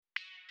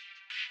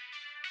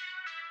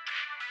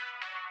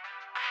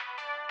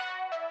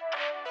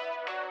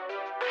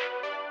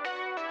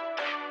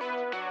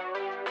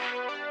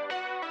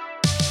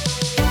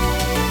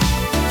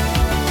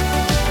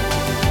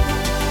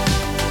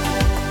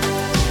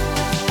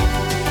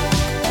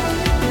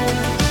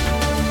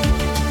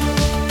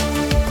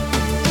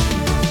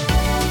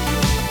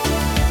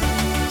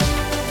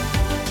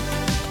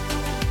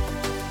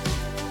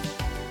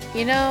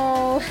You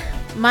know,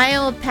 my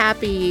old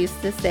pappy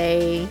used to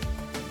say,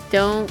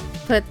 don't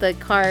put the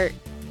cart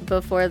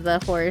before the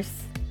horse.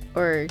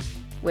 Or,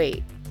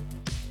 wait,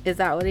 is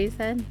that what he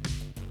said?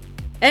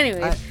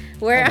 Anyways, I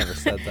never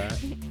said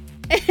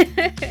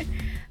that.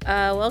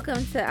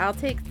 Welcome to I'll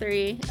Take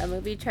 3, a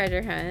movie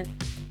treasure hunt.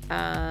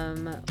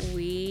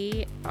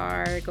 We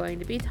are going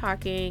to be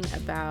talking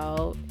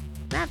about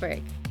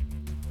Maverick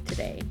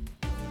today.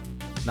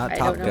 Not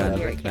Top Gun,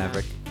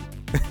 Maverick.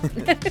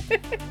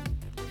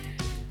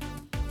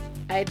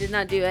 I did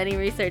not do any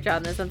research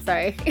on this. I'm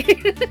sorry.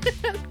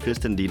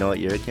 Kristyn, do you know what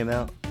year it came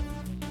out?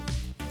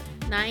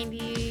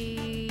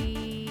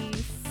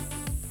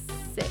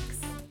 96.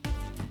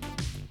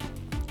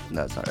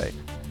 No, it's not right.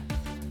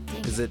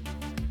 Is it?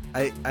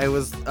 I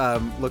was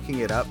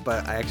looking it up,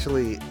 but I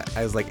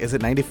was like, is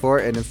it 94?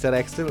 And instead I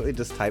accidentally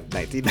just typed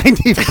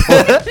 1994.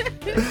 I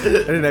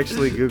didn't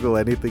actually Google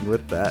anything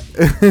with that.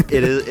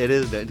 It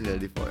is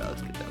 1994.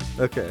 Alex, good job.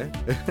 Okay.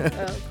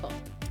 Oh, cool.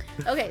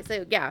 Okay,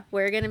 so yeah,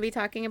 we're going to be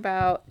talking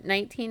about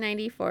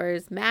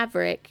 1994's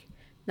Maverick,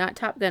 not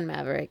Top Gun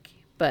Maverick,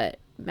 but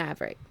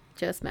Maverick,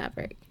 just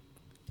Maverick.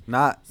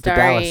 Not the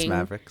Starring Dallas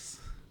Mavericks.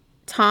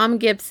 Tom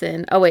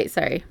Gibson. Oh, wait,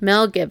 sorry.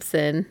 Mel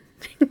Gibson.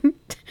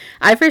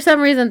 I, for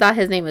some reason, thought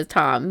his name was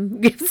Tom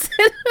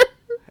Gibson.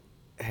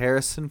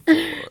 Harrison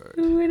Ford.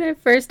 When I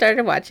first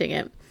started watching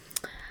it.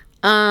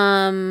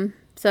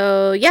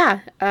 So, yeah.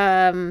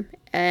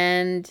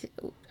 And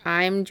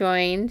I'm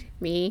joined,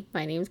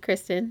 my name's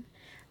Kristyn.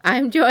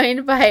 I'm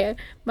joined by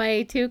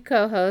my two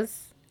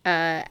co-hosts,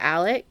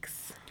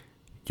 Alex.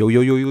 Yo,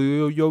 yo, yo, yo,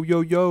 yo, yo,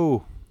 yo,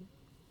 yo.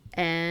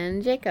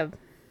 And Jacob.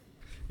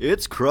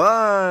 It's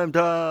crime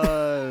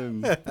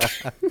time.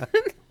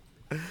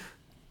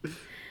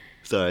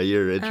 Sorry,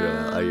 your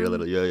intro, your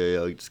little yo yo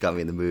yo just got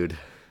me in the mood.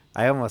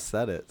 I almost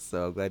said it,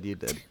 so I'm glad you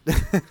did.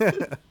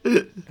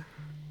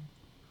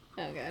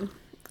 Oh, good.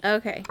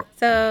 Okay,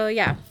 so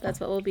yeah, that's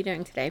what we'll be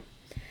doing today.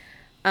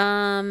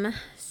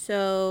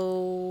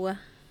 So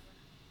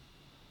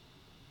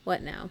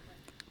what now?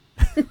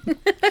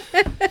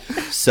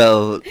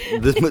 So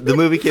the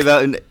movie came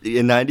out in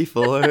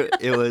 94.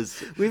 It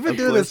was. We've been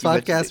doing this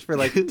podcast for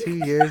like 2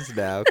 years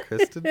now,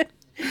 Kristyn.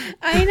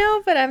 I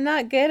know, but I'm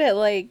not good at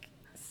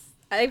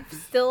I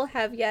still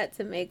have yet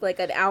to make like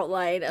an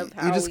outline of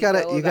how you just we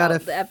gotta go you about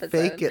gotta the episode.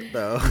 fake it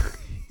though.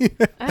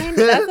 I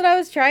know, that's what I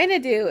was trying to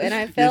do, and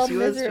I failed she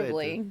was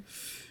miserably.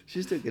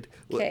 She's doing good.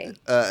 Okay.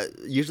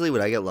 Usually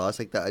when I get lost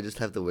like that, I just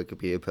have the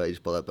Wikipedia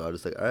page pull up, and I'll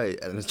just like, all right,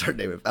 and then start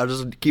naming. I'll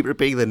just keep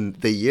repeating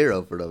the year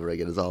over and over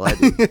again. Is all I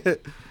do.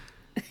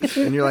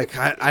 And you're like,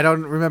 I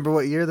don't remember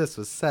what year this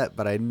was set,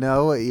 but I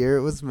know what year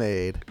it was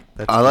made.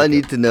 That's all I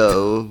need to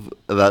know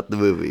about the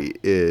movie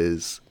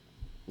is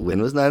when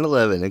was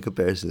 9/11 in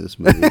comparison to this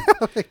movie,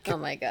 Oh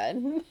my god.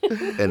 and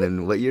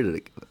then what year did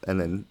it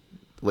come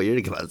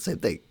out? The same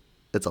thing.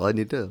 That's all I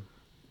need to know.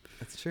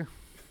 That's true.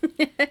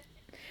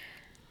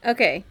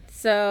 Okay,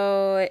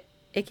 so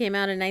it came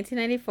out in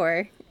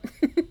 1994.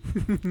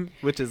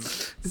 Which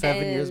is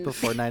 7 years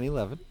before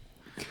 9/11.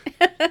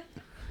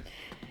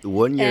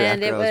 1 year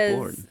And after it I was was-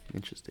 born.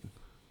 Interesting.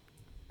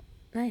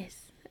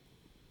 Nice.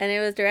 And it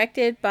was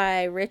directed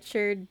by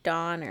Richard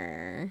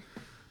Donner.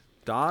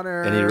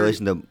 Donner. Any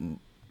relation to?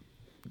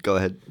 Go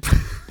ahead.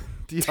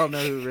 Do y'all know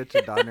who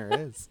Richard Donner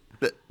is?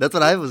 That's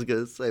what I was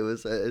gonna say.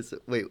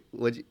 Wait,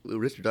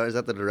 Richard Donner, is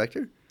that the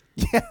director?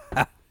 Yeah.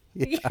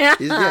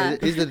 Yeah.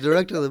 He's the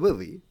director of the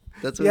movie.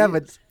 That's what. Yeah, he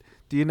but is.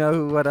 do you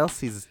know what else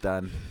he's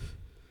done?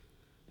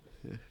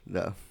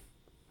 No.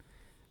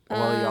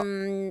 Well,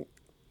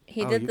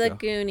 He Oh, did you the go.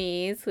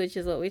 Goonies, which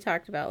is what we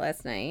talked about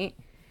last night.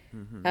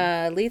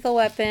 Mm-hmm. Lethal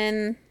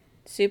Weapon,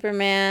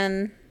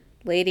 Superman,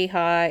 Lady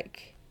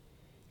Hawk,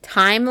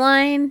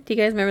 Timeline. Do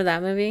you guys remember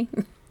that movie?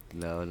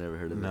 No, I never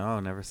heard of it. No,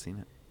 never seen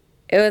it.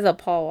 It was a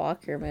Paul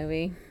Walker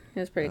movie. It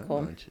was pretty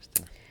cool.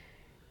 Interesting.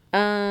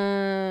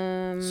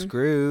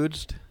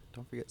 Scrooged.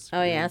 Don't forget Scrooge.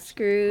 Oh yeah,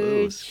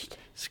 Scrooge.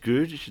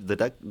 Scrooge,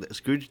 the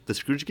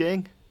Scrooge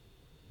gang.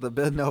 The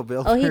Bill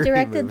Oh, he Murray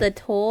directed movie. the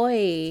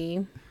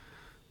toy.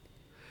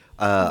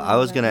 I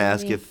was gonna that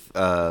ask movie. if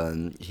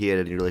he had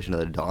any relation to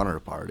the Donner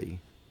Party.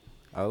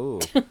 Oh.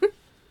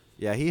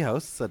 Yeah, he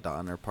hosts a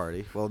Donner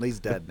Party. Well, he's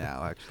dead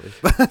now, actually.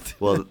 But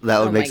Well, that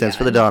would Oh make my sense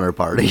for the God. Donner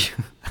Party.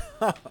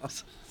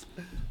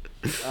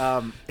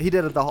 he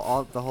did the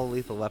whole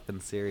Lethal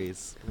Weapon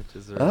series, which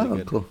is a really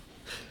good cool.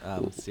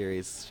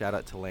 series. Shout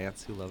out to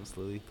Lance, who loves the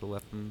Lethal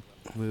Weapon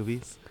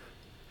movies.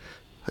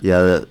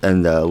 Yeah,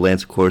 and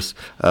Lance, of course,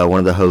 one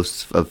of the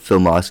hosts of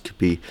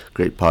Filmoscopy,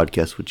 great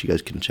podcast, which you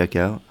guys can check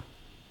out.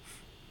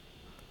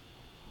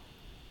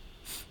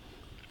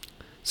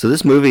 So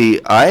this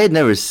movie, I had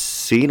never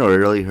seen or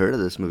really heard of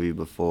this movie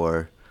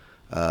before.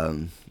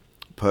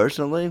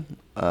 Personally,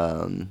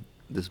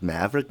 this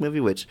Maverick movie,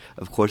 which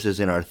of course is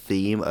in our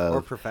theme of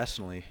Or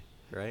professionally,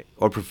 right?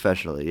 or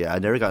professionally. Yeah,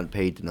 I've never gotten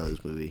paid to know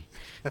this movie.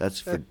 That's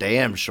for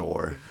damn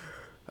sure.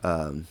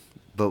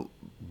 But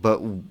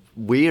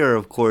we are,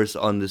 of course,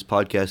 on this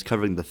podcast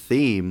covering the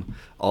theme,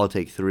 I'll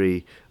Take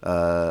 3,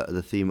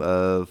 the theme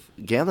of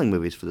gambling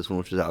movies for this one,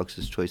 which is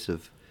Alex's choice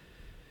of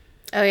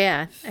Oh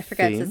yeah, I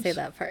forgot to themes. say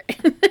that part.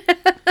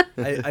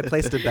 I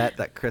placed a bet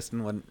that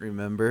Kristyn wouldn't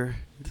remember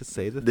to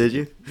say the Did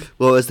you?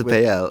 What was the With-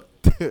 payout?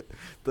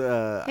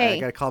 I Hey.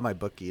 gotta call my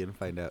bookie and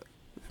find out.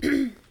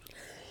 Can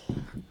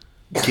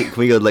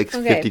we go like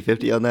Okay.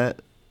 50-50 on that?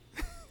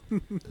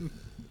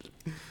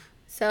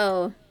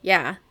 So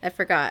yeah, I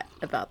forgot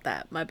about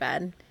that. My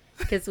bad.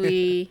 Because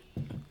we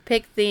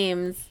pick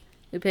themes,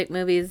 we pick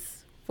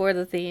movies for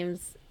the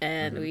themes,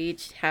 and we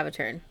each have a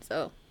turn.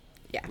 So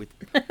yeah. We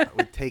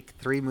take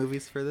 3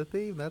 movies for the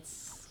theme.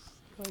 That's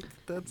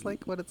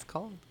like what it's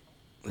called.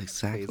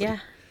 Exactly. Yeah.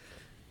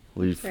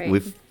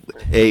 Right.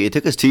 Hey, it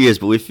took us 2 years,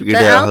 but we figured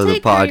The out how the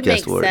outtake part podcast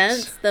makes works.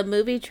 sense. The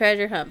movie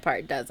treasure hunt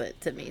part doesn't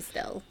to me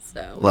still.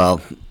 So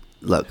Well,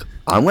 look,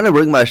 I'm gonna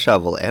bring my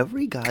shovel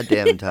every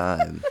goddamn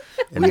time,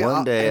 and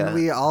one day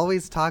we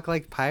always talk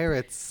like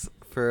pirates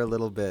for a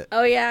little bit.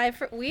 oh yeah,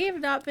 we have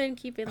not been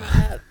keeping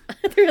that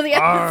up through the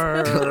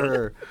episode.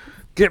 Arr.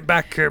 Get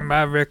back here,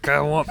 Maverick. I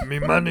want me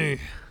money.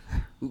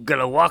 we're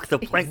gonna walk the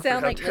plank.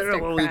 sound Look how like Mr.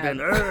 terrible we've been.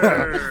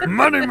 Krabs.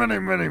 Money, money,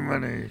 money,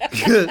 money.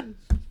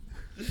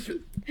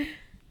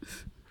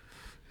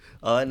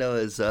 All I know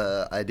is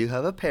I do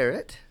have a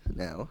parrot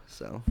now,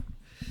 so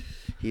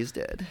he's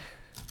dead.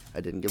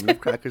 I didn't give him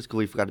enough crackers because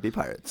we forgot to be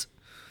pirates.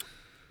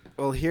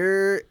 Well,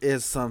 here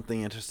is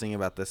something interesting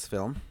about this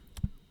film.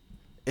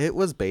 It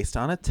was based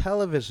on a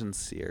television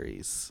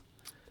series.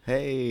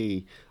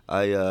 Hey,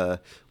 I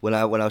when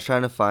I was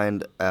trying to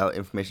find out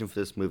information for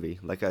this movie,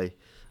 like I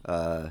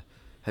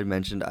had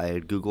mentioned, I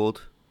had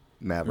Googled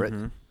Maverick,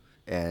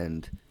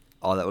 and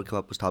all that would come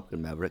up was Top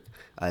Gun Maverick.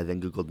 I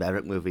then Googled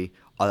Maverick movie.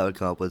 All that would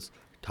come up was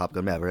Top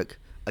Gun Maverick.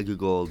 I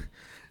Googled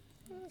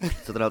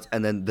something else,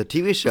 and then the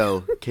TV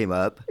show came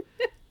up,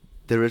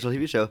 the original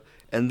TV show,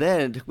 and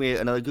then it took me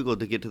another Google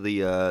to get to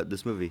the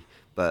this movie.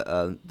 But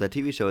the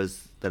TV show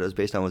that it was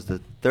based on was the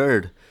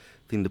third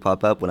thing to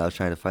pop up when I was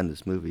trying to find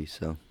this movie.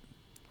 So,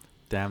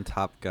 Damn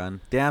Top Gun.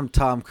 Damn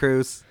Tom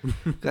Cruise.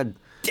 God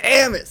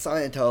damn it,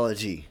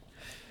 Scientology.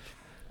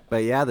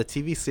 But yeah, the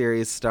TV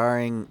series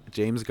starring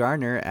James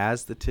Garner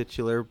as the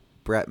titular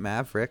Brett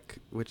Maverick,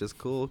 which is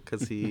cool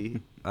because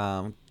he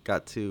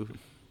got to,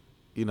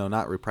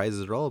 not reprise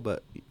his role,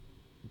 but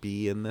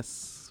be in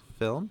this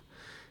film.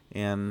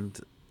 And,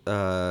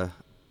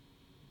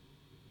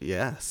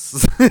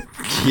 yes.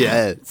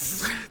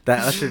 Yes. That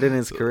ushered in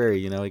his career.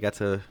 He got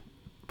to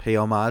pay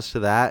homage to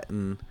that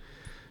and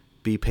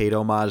be paid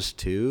homage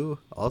to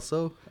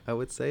also, I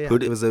would say.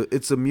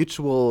 It's a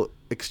mutual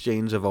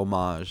exchange of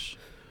homage.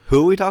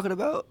 Who are we talking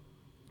about?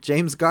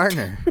 James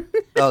Garner.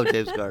 Oh,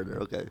 James Garner.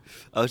 Okay.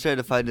 I was trying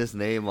to find his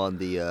name on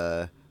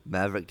the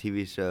Maverick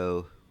TV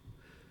show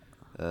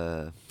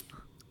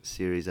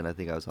series, and I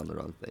think I was on the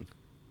wrong thing.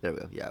 There we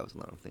go. Yeah, I was on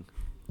the wrong thing.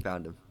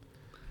 Found him.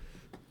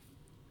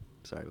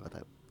 Sorry about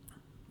that.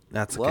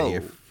 That's Whoa. okay.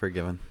 You're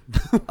forgiven.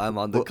 I'm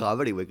on the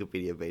comedy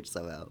Wikipedia page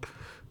somehow.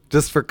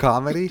 Just for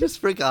comedy? Just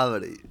for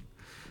comedy.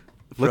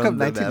 Look up From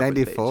the Maverick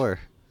 1994.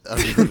 page.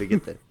 Okay, let me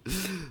get there.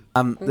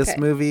 This Okay.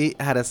 movie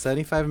had a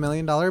 $75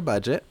 million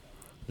budget,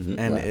 Mhm.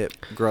 and Wow. it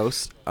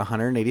grossed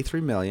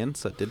 $183 million,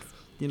 so it did,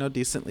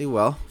 decently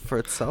well for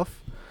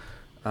itself.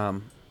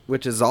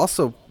 Which is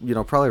also,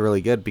 probably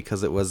really good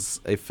because it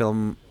was a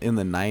film in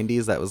the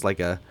 90s that was like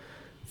a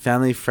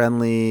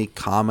family-friendly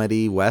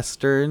comedy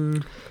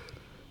western.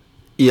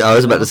 Yeah, I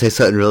was about to say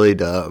something really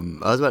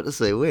dumb. I was about to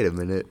say, wait a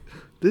minute.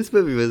 This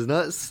movie was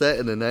not set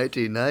in the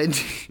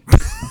 1990s.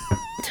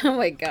 Oh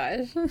my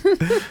gosh.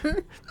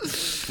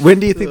 When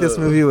do you think this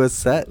movie was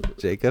set,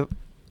 Jacob?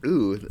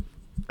 Ooh,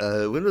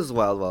 when was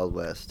Wild Wild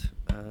West?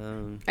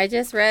 I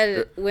just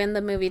read when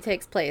the movie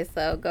takes place,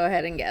 so go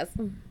ahead and guess.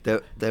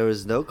 There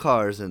was no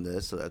cars in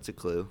this, so that's a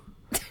clue.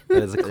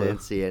 That is a I clue.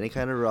 didn't see any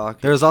kind of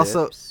rocket There was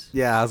also, ships.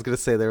 yeah, I was going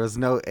to say there was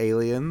no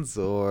aliens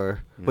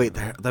or... Wait,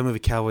 that movie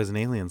Cowboys and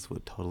Aliens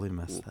would totally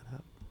mess that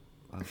up.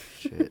 Oh,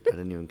 shit. I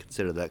didn't even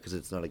consider that because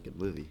it's not a good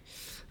movie.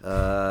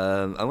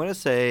 I'm going to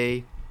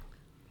say...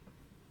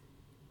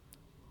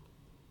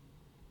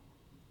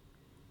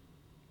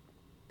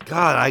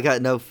 God, I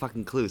got no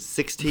fucking clue.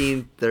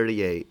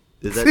 1638.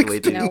 Is that the way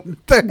to... No.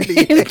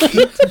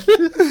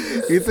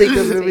 1638. You think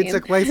this movie 16.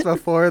 took place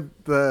before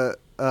the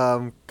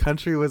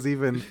country was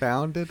even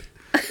founded?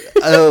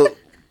 Oh,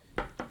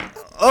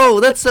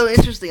 that's so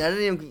interesting. I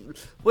didn't even...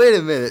 Wait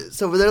a minute.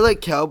 So were there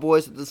like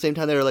cowboys at the same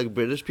time they were like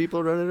British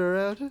people running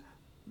around?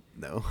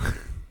 No.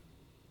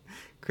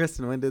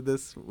 Kristyn, when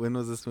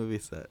was this movie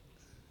set?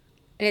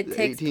 It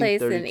takes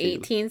place in 1832.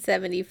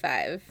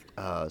 1875.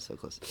 Oh, so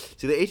close.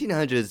 See, the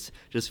 1800s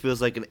just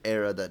feels like an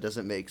era that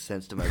doesn't make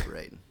sense to my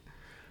brain.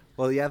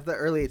 Well, you have the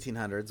early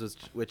 1800s,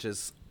 which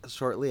is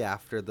shortly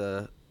after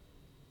the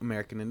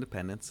American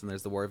independence, and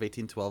there's the War of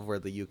 1812 where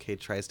the UK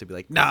tries to be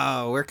like,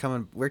 no,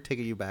 we're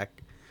taking you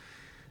back.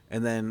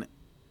 And then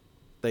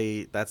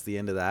that's the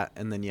end of that,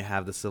 and then you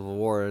have the Civil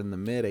War in the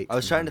mid 1800s. I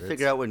was trying to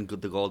figure out when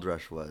the gold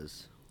rush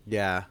was.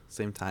 Yeah,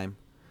 same time.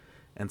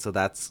 And so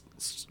that's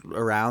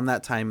around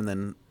that time, and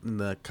then in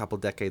the couple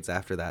decades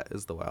after that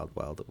is the Wild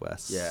Wild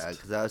West. Yeah,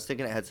 because I was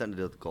thinking it had something to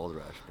do with the gold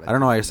rush. But I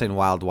don't know why you're saying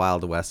Wild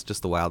Wild West,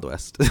 just the Wild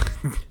West.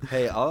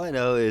 Hey, all I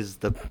know is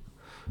the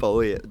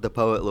poet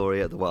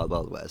laureate, the Wild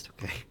Wild West.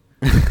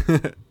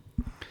 Okay.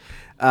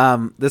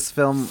 This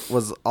film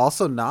was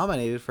also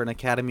nominated for an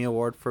Academy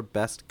Award for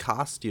Best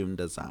Costume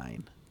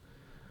Design.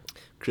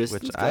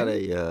 Kristyn's got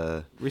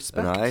an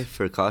respect. eye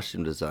for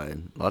costume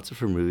design. Lots of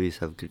her movies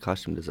have good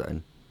costume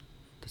design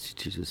that she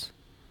chooses.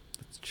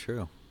 That's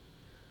true.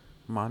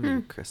 I'm on to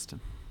you, Kristyn.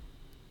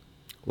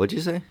 What'd you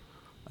say?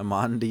 I'm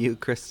on to you,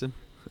 Kristyn.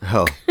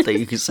 Oh, I thought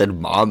you said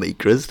mommy,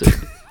 Kristyn.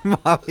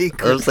 Mommy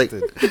I was like,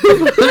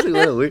 Kristyn.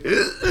 what a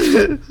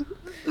weird.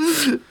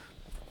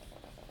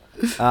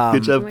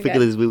 Good job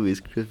picking these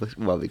movies,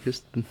 mommy,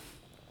 Kristyn.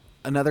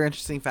 Another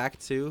interesting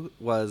fact, too,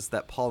 was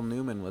that Paul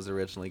Newman was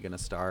originally going to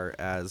star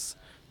as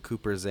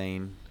Cooper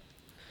Zane.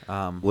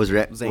 Was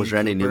Randy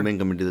Cooper. Newman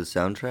going to do the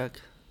soundtrack?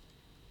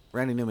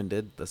 Randy Newman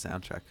did the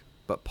soundtrack,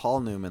 but Paul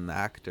Newman, the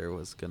actor,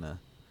 was going to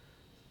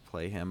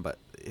play him, but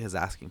his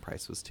asking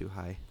price was too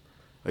high.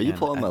 Are you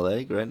pulling my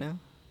leg right now?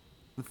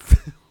 What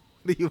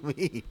do you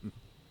mean?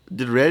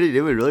 Did Randy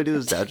Newman really do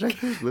the soundtrack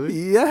for this movie?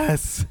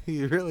 Yes,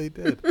 he really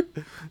did.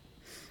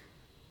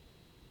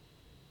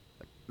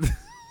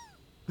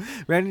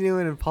 Randy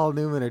Newman and Paul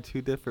Newman are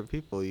two different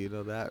people. You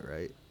know that,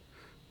 right?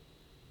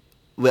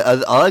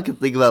 Well, all I can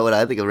think about when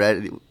I think of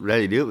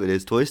Randy Newman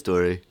is Toy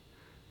Story.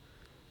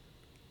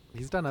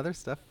 He's done other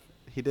stuff.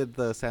 He did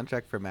the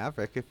soundtrack for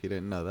Maverick, if you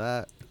didn't know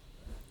that.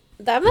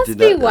 That must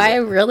be why I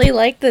really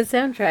like the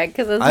soundtrack,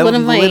 because it's one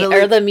of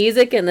the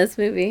music in this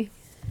movie.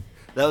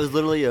 That was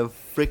literally a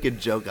freaking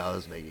joke I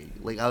was making.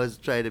 Like, I was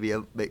trying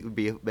to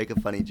make a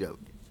funny joke.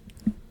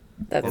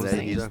 That's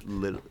funny.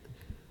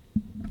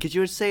 Because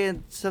you were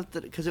saying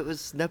something, because it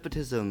was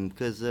nepotism,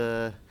 because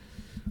you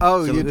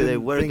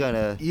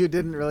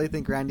didn't really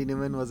think Randy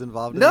Newman was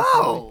involved in this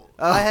movie? No!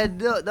 I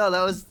had no, that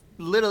was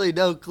literally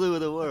no clue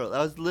in the world. I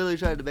was literally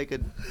trying to make a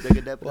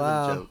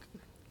nepotism joke.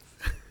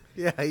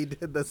 Yeah, he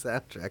did the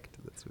soundtrack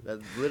to this movie.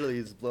 That literally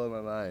is blowing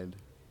my mind.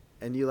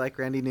 And you like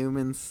Randy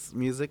Newman's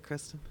music,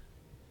 Kristyn?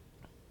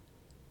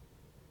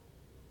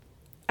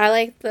 I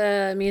like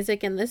the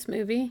music in this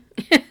movie.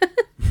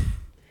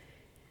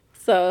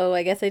 So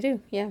I guess I do,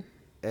 yeah.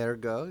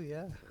 Ergo,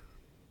 yeah.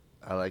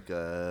 I like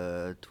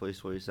Toy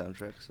Story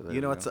soundtrack. So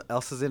you know what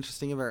else is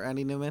interesting about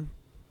Randy Newman?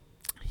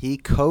 He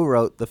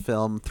co-wrote the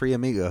film Three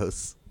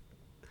Amigos,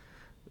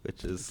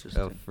 which is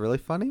a really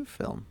funny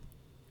film.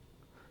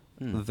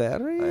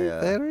 Very,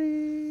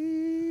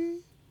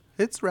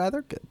 it's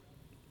rather good.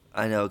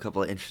 I know a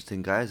couple of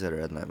interesting guys that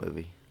are in that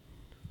movie.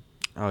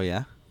 Oh,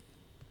 yeah?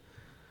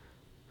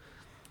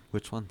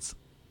 Which ones?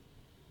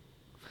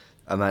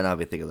 I might not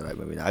be thinking of the right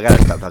movie now. I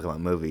gotta stop talking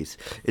about movies.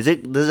 Is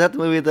that the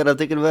movie that I'm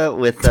thinking about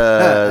with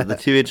the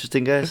two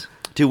interesting guys?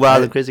 Two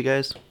wild and crazy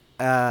guys?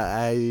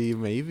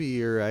 Maybe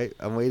you're right.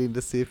 I'm waiting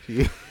to see if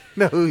you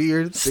know who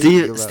you're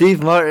thinking about.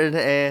 Steve Martin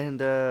and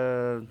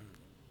the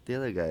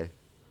other guy,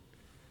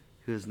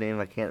 whose name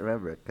I can't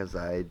remember because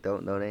I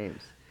don't know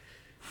names.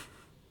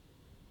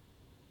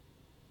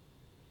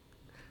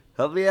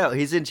 Help me out.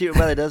 He's in Cheaper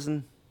by the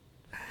Dozen.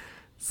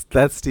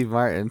 That's Steve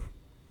Martin.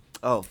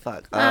 Oh,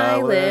 fuck. My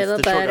little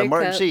buttercup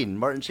Martin Sheen.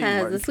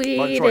 has the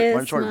sweetest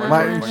Martin Short.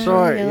 Martin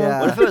Short,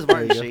 yeah. What if it was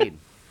Martin Sheen?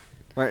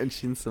 Martin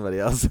Sheen's somebody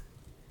else.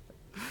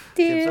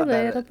 Dear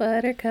little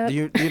buttercup. Do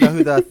you know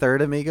who the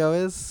third amigo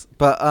is?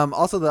 But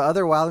also the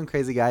other wild and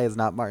crazy guy is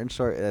not Martin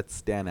Short.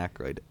 It's Dan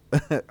Aykroyd.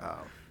 Oh,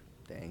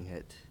 dang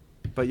it.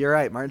 But you're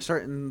right. Martin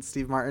Short and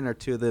Steve Martin are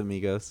two of the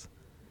amigos.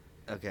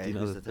 Okay, Do you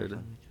know who's the the third third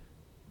one?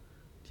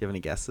 Do you have any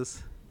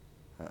guesses?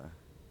 Huh.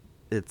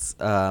 It's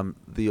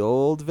the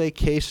old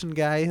vacation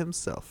guy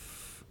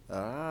himself.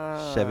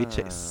 Ah. Chevy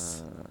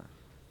Chase.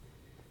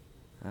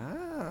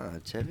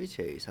 Chevy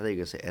Chase. I thought you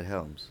were going to say Ed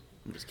Helms.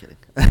 I'm just kidding.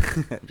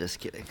 I'm just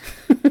kidding.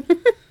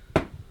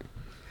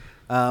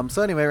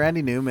 So anyway,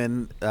 Randy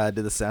Newman did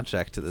the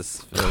soundtrack to this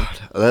film.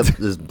 That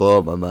just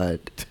blew my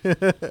mind. All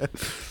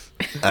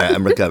right,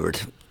 I'm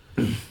recovered.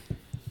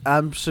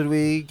 Should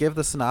we give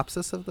the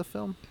synopsis of the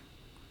film?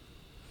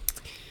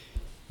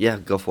 Yeah,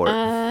 go for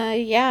it.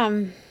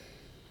 Yeah.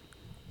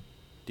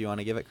 Do you want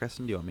to give it,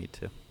 Kristyn? Do you want me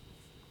to?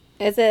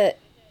 Is it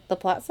the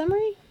plot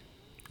summary?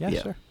 Yeah,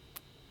 Yeah. sure.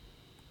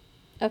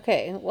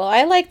 Okay. Well,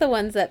 I like the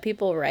ones that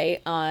people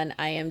write on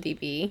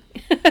IMDb.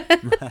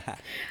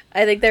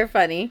 I think they're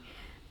funny.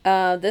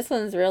 This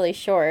one's really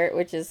short,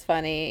 which is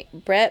funny.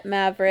 Brett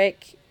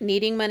Maverick,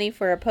 needing money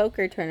for a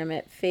poker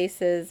tournament,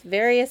 faces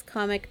various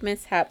comic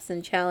mishaps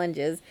and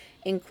challenges,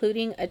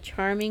 including a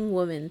charming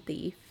woman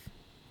thief.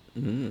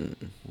 Ooh.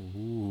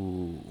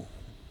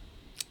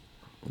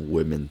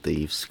 Women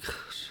thieves.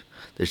 Gosh.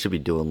 They should be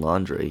doing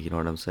laundry. You know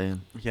what I'm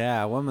saying?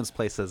 Yeah, a woman's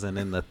place isn't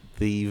in the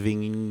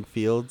thieving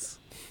fields.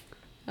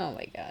 Oh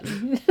my god.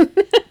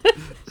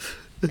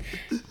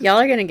 Y'all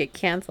are gonna get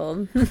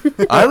canceled.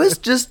 I was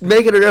just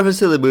making a reference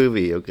to the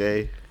movie,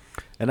 okay?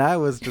 And I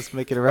was just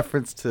making a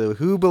reference to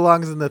who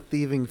belongs in the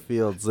thieving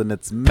fields, and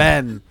it's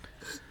men.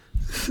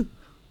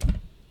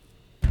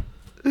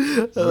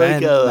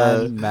 like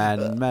how,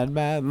 Man.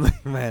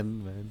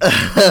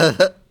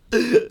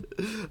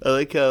 I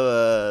like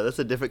how that's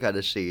a different kind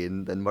of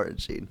Sheen than Martin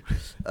Sheen.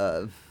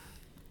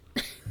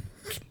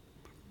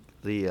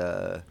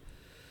 The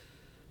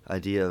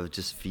idea of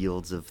just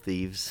fields of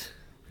thieves.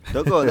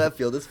 Don't go in that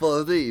field. It's full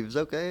of thieves.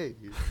 Okay,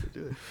 you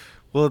do it.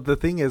 Well, the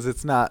thing is,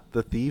 it's not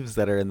the thieves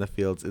that are in the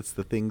fields. It's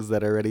the things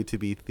that are ready to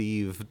be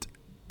thieved.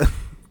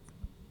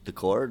 The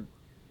corn.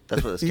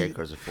 That's what the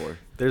scarecrows are for.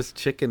 There's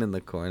chicken in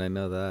the corn. I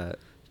know that.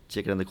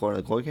 Chicken in the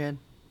corn can.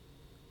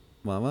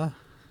 Mama?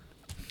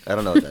 I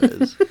don't know what that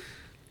is.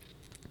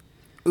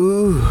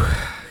 Ooh.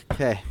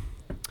 Okay.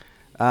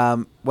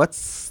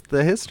 What's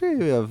the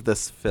history of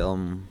this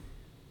film?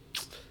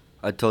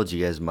 I told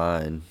you guys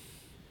mine.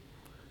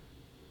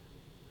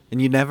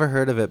 And you never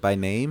heard of it by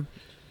name?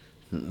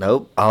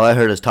 Nope. All I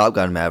heard is Top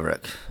Gun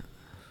Maverick.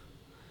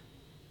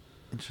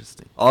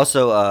 Interesting.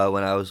 Also,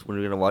 when we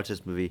were gonna watch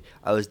this movie,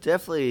 I was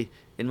definitely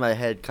in my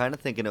head kind of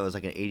thinking it was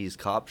like an '80s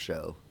cop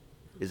show.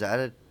 Is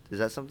that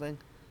something?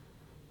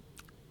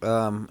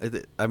 I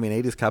mean,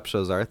 80s cop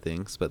shows are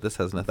things, but this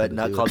has nothing But to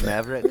not do called with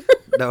that. Maverick.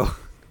 No.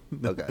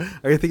 Okay.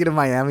 Are you thinking of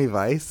Miami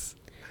Vice?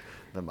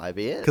 That might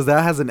be it. Because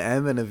that has an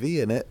M and a V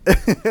in it.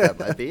 That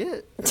might be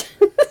it.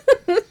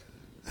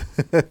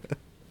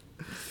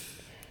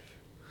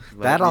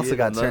 That also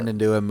got turned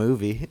into a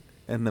movie,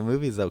 and the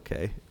movie's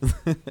okay.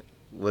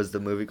 Was the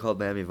movie called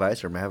Miami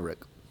Vice or Maverick?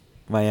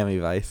 Miami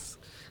Vice.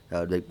 That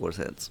would make more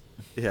sense.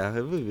 Yeah,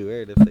 it would be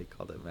weird if they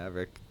called it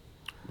Maverick.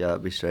 Yeah,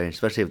 it'd be strange,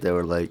 especially if they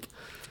were like,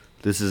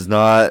 "This is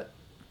not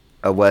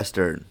a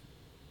Western,"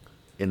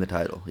 in the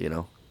title, you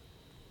know.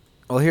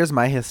 Well, here's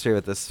my history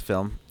with this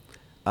film.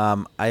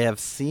 I have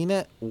seen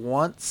it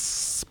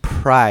once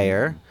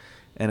prior,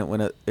 and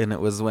it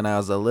was when I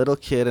was a little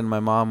kid, and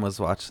my mom was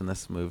watching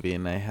this movie,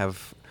 and I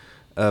have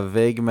a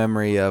vague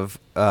memory of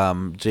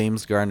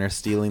James Garner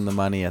stealing the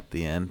money at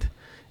the end,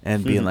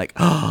 and being like,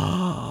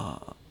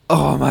 "Oh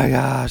my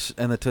gosh!"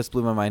 And the twist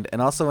blew my mind.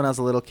 And also, when I was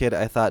a little kid,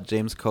 I thought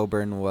James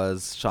Coburn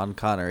was Sean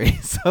Connery.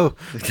 So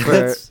for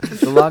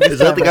the longest Is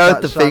that time, the I guy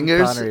thought with the Sean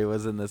fingers? Connery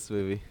was in this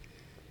movie.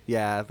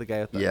 Yeah, the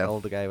guy with the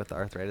the guy with the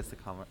arthritis, the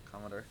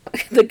Commodore.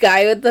 The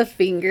guy with the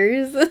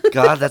fingers.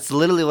 God, that's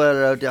literally what I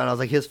wrote down. I was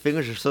like, his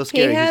fingers are so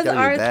scary. He has He's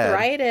gotta be bad.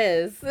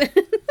 arthritis.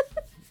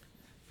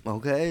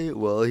 Okay,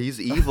 well, he's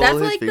evil. That's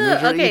His like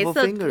fingers are evil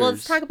fingers. well,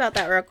 let's talk about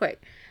that real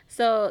quick.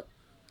 So,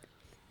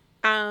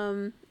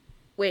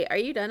 wait, are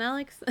you done,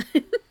 Alex?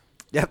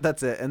 Yep,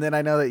 that's it. And then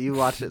I know that you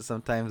watch it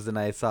sometimes, and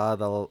I saw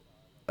the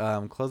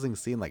closing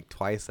scene like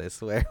twice, I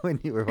swear, when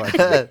you were watching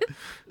it.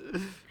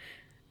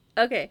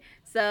 Okay,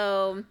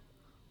 so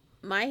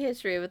my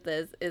history with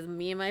this is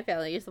me and my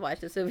family used to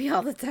watch this movie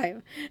all the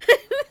time.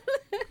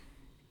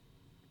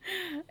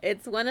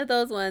 It's one of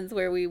those ones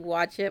where we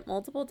watch it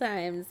multiple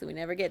times. We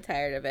never get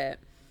tired of it.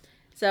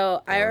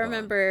 So I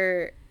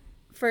remember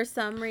for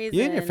some reason...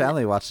 You and your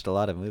family watched a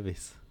lot of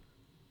movies.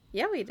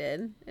 Yeah, we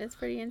did. It's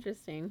pretty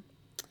interesting.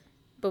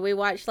 But we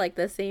watched like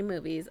the same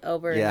movies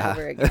over and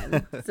over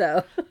again.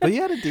 So, but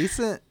you had a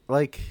decent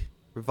like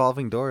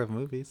revolving door of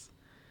movies.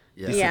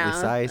 Yeah,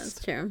 sized.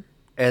 That's true.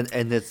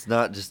 And it's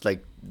not just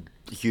like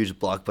huge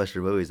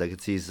blockbuster movies. Like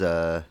it's these,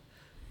 little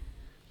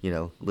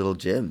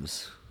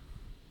gems.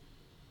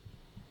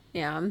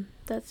 Yeah,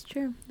 that's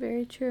true.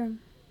 Very true.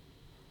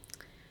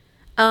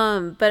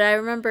 But I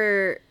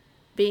remember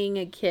being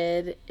a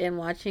kid and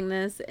watching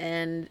this,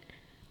 and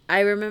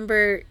I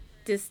remember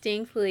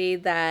distinctly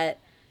that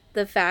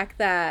the fact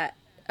that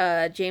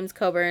James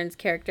Coburn's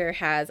character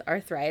has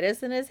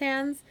arthritis in his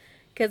hands,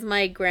 because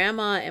my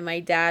grandma and my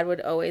dad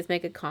would always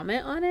make a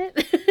comment on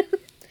it.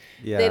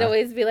 Yeah. They'd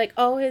always be like,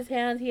 "Oh, his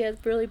hands, he has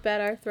really bad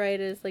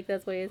arthritis. Like,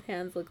 that's why his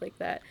hands look like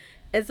that."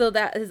 And so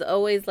that has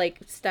always, like,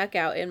 stuck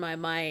out in my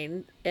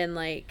mind. And,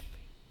 like,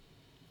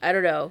 I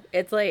don't know.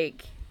 It's,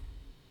 like,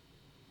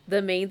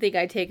 the main thing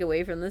I take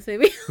away from this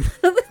movie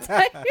all the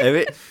time.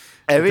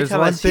 Every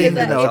time I see Is it,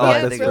 that know if you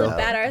about have this really film.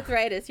 bad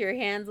arthritis, your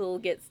hands will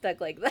get stuck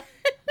like that.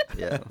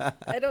 Yeah.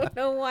 I don't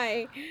know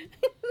why.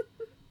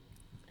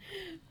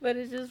 But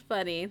it's just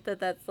funny that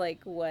that's,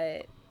 like,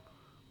 what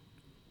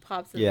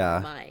pops in my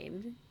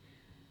mind.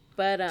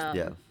 But,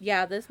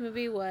 yeah, this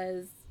movie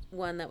was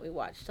one that we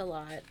watched a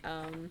lot.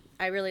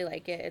 I really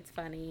like it. It's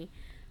funny.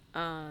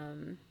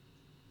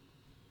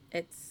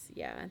 It's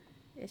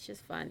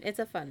just fun. It's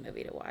a fun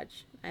movie to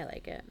watch. I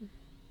like it.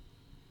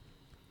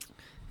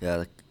 Yeah,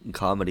 like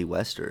comedy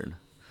western.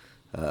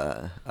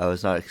 I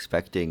was not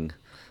expecting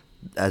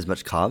as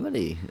much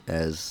comedy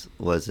as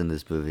was in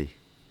this movie.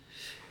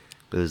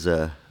 It was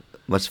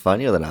much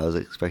funnier than I was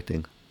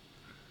expecting.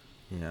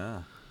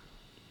 Yeah.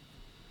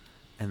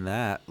 And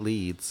that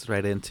leads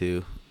right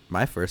into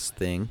my first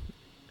thing,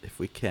 if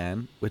we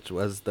can, which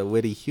was the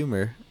witty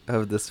humor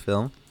of this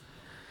film,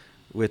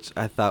 which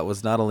I thought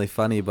was not only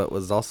funny, but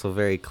was also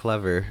very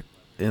clever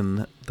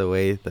in the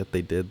way that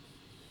they did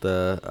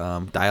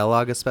the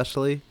dialogue,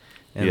 especially,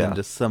 and then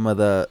just some of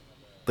the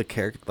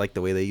character, like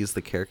the way they use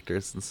the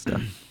characters and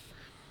stuff.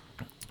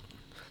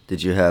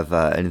 Did you have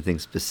anything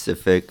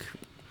specific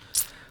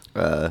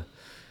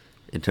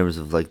in terms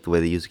of like the way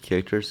they use the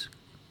characters.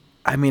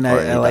 I mean, Or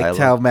I any liked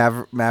how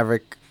dialogue.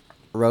 Maverick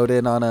rode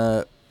in on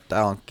a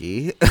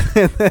donkey,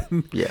 and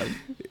then Yeah.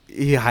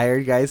 he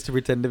hired guys to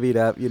pretend to beat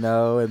up,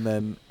 and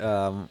then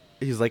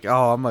he's like,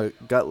 "Oh, I'm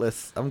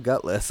gutless.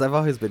 I've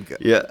always been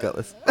Yeah.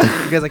 gutless."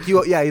 You guys like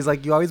you? Yeah, he's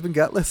like, "You always been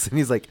gutless," and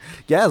he's like,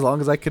 "Yeah, as long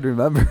as I could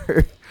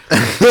remember."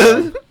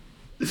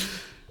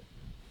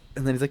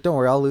 And then he's like, "Don't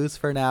worry, I'll lose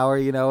for an hour,"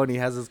 and he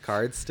has his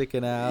cards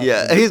sticking out.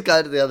 Yeah, and- he's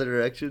gone to the other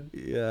direction.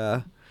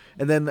 yeah,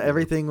 and then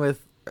everything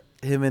with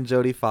him and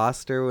Jodie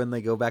Foster when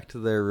they go back to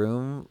their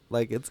room,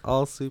 like it's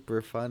all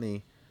super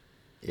funny.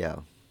 Yeah.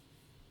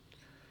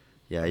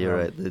 Yeah, you're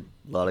right. A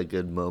lot of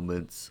good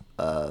moments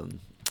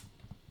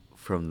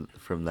from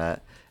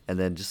that, and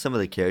then just some of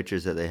the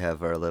characters that they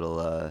have are a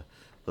little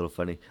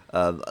funny.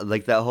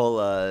 Like that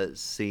whole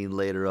scene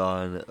later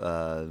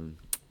on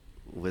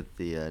with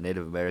the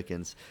Native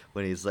Americans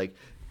when he's like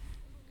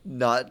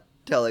not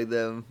telling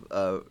them,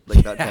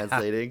 like not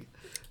translating,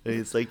 and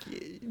he's like,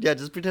 "Yeah,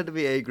 just pretend to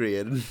be angry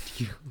and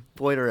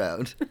point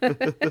around."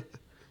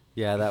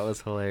 Yeah, that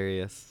was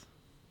hilarious.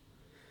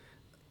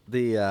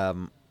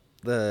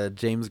 The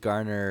James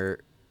Garner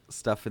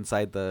stuff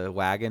inside the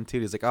wagon too.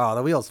 He's like, "Oh,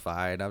 the wheel's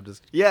fine. I'm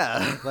just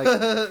Yeah, like."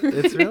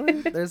 It's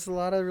really there's a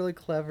lot of really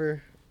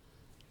clever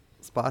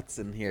spots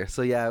in here.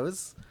 So yeah, it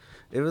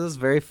was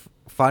very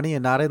funny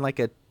and not in like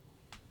a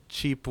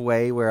cheap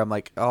way where I'm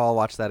like, "Oh, I'll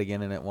watch that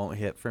again and it won't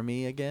hit for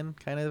me again,"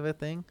 kind of a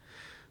thing.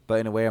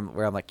 But in a way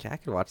where I'm like, "Yeah, I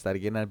could watch that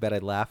again." I bet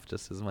I'd laugh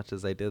just as much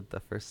as I did the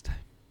first time.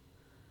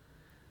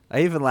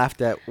 I even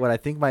laughed at what I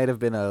think might have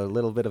been a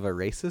little bit of a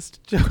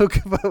racist joke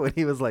about when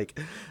he was like,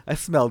 "I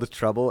smelled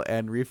trouble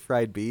and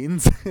refried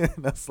beans." And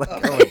I was like,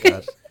 "Oh my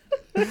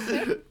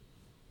gosh."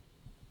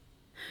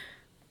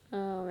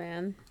 Oh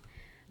man.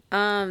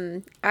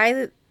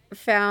 I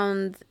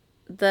found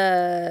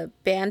the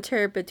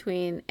banter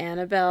between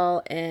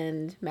Annabelle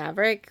and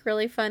Maverick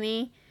really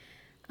funny.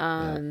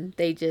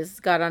 They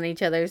just got on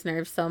each other's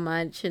nerves so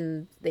much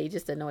and they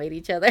just annoyed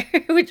each other,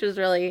 which was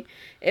it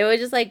was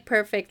just like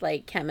perfect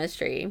like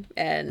chemistry,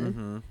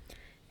 and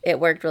it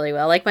worked really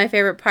well. Like my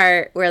favorite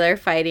part where they're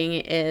fighting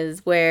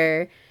is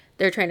where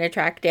they're trying to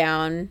track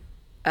down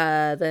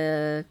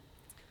the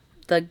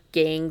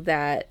gang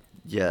that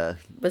yeah.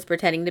 was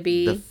pretending to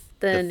be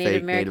the Native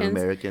fake Americans. Native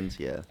Americans,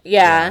 yeah.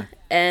 Yeah.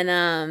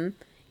 And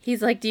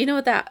he's like, "Do you know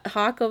what that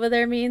hawk over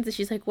there means?" And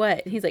she's like,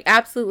 "What?" And he's like,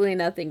 "Absolutely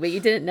nothing, but you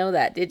didn't know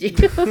that, did you?"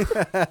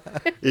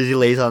 He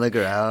lays on the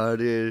ground,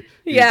 dude.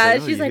 He's Yeah,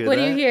 like, "Oh, she's like, hear "What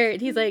do that?" you hear?"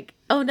 And he's like,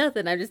 "Oh,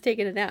 nothing. I'm just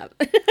taking a nap."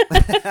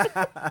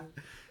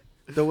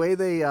 The way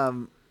they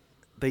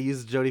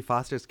use Jodie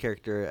Foster's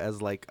character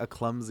as like a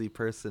clumsy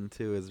person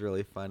too is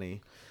really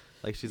funny.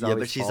 Like she's Yeah,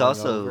 always but she's falling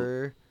also-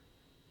 over.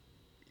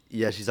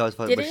 Yeah, she's always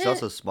funny, but she's Didn't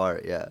also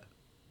smart, yeah.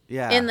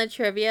 Yeah. In the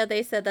trivia,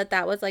 they said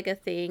that was like a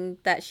thing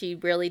that she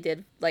really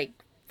did like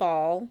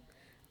fall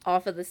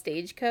off of the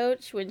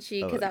stagecoach when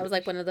because that was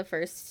like one of the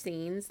first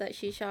scenes that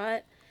she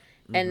shot.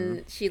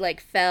 And she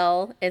like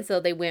fell, and so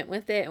they went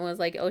with it and was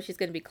like, "Oh, she's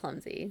gonna be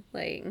clumsy."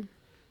 Like,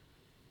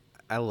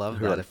 I love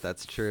Her that like if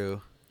that's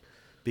true,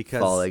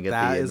 because falling at the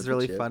that end is with the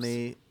really chips.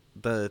 funny.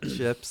 The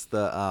chips,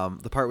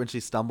 the part when she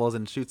stumbles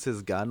and shoots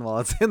his gun while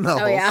it's in the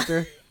Oh, yeah.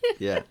 holster.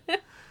 Yeah.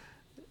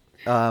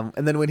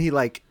 And then when he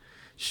like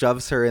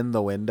shoves her in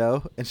the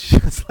window and she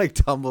just like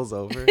tumbles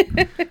over.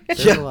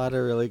 There's Yeah. a lot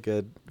of really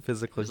good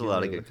physical. There's a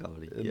lot of humor good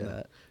comedy, in yeah.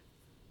 that.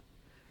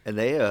 And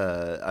they,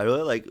 I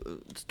really like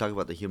to talk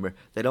about the humor.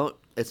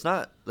 It's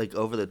not like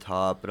over the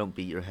top. They don't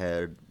beat your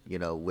head,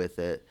 with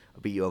it.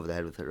 Beat you over the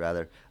head with it,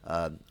 rather.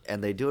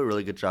 And they do a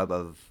really good job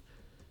of,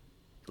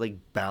 like,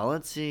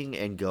 balancing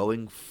and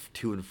going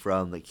to and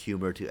from, like,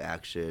 humor to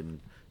action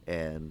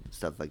and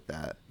stuff like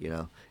that,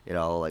 It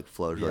all, like,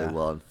 flows really Yeah.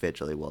 well and fits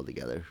really well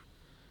together.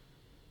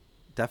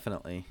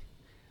 Definitely.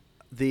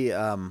 The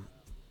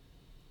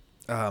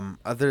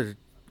other,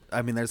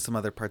 I mean, there's some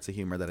other parts of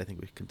humor that I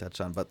think we can touch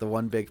on, but the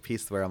one big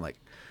piece where I'm like,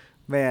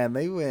 man,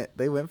 they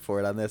went for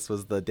it on this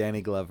was the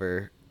Danny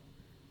Glover.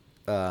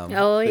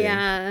 oh thing.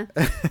 yeah,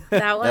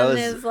 that one was-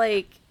 is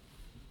like,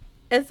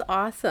 it's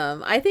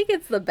awesome. I think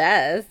it's the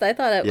best. I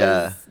thought it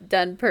Yeah. was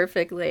done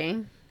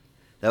perfectly.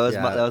 That was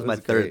Yeah, my it was my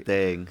third great.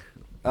 thing.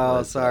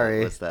 Oh,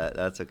 sorry. Was that?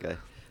 That's okay.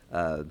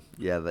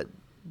 Yeah, but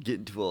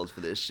getting too old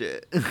for this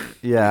shit.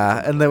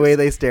 Yeah, and the way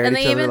they stare at And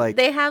each they other even like,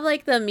 they have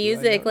like the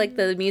music, know like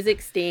the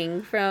music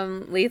sting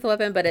from Lethal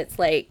Weapon, but it's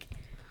like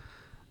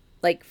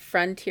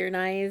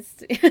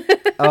frontierized.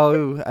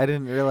 oh, I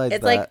didn't realize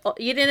It's that. like,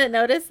 you didn't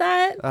notice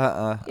that?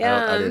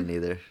 Yeah. I didn't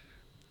either.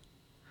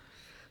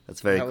 That's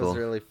very that cool. was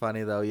really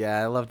funny though.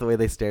 Yeah, I love the way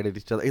they stared at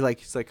each other. He's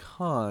like,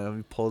 huh? And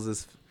he pulls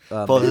his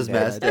Pulls his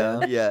mask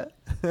down. Yeah,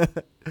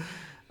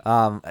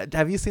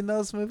 Have you seen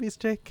those movies,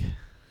 Jake?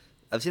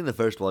 I've seen the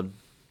first one.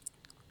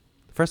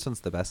 The first one's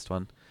the best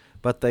one,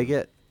 but they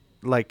get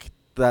like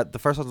that. The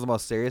first one's the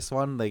most serious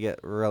one. They get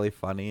really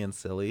funny and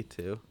silly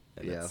too.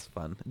 And Yeah. it's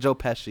fun. Joe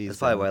Pesci's That's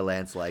probably in why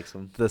Lance likes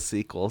him. the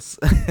sequels.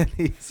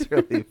 He's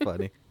really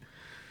funny.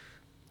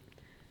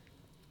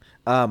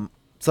 Some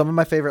of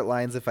my favorite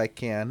lines, if I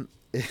can,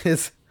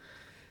 is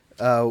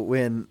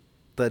when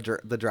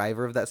the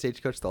driver of that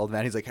stagecoach, the old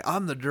man. He's like,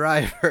 I'm the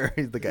driver.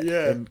 He's the guy.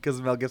 Yeah.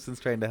 Because Mel Gibson's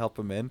trying to help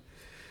him in.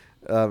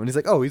 And he's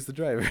like, oh, he's the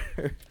driver.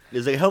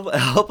 He's like,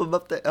 help him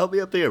up there. Help me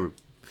up there.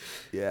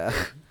 Yeah.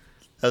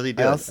 How's he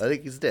doing? I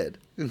think he's dead.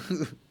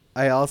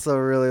 I also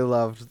really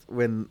loved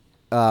when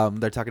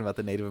they're talking about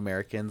the Native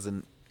Americans,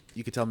 and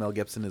you could tell Mel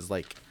Gibson is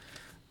like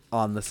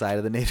on the side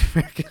of the Native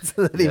Americans.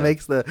 And then he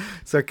makes the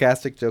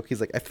sarcastic joke.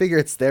 He's like, I figure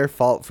it's their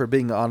fault for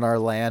being on our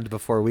land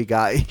before we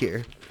got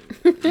here.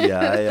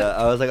 Yeah,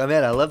 I was like, oh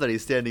man, I love that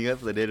he's standing up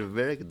for the Native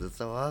Americans. That's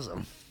so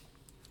awesome.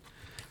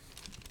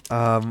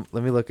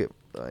 Let me look at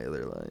my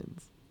other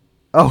lines.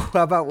 Oh,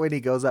 how about when he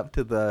goes up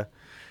to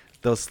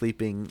those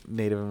sleeping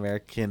Native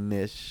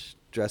American-ish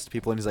dressed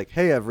people, and he's like,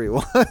 hey,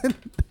 everyone.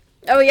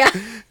 Oh, yeah.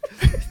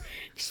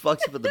 Just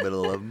walks up in the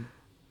middle of them.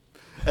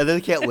 And then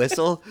he can't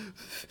whistle.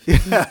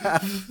 Yeah.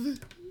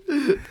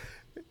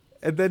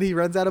 And then he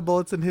runs out of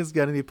bullets in his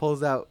gun, and he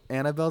pulls out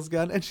Annabelle's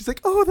gun, and she's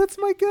like, oh, that's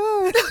my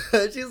gun.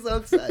 She's so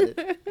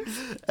excited.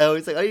 And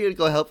he's like, are you going to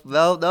go help him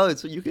out? No,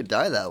 it's you could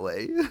die that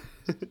way.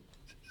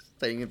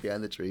 Staying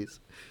behind the trees.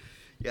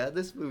 Yeah,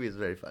 this movie is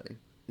very funny.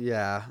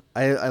 Yeah.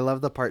 I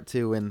love the part,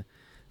 too, when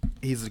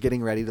he's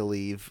getting ready to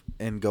leave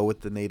and go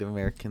with the Native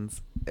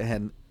Americans,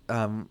 and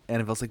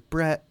Annabelle's like,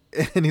 Brett.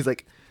 And he's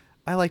like,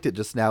 I liked it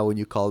just now when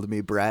you called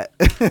me Brett.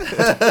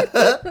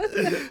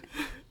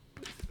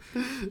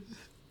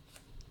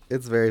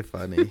 It's very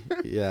funny.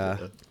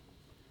 Yeah.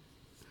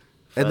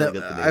 And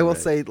then I will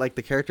say, like,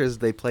 the characters,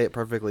 they play it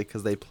perfectly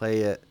because they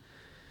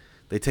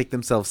take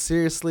themselves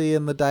seriously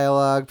in the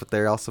dialogue, but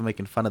they're also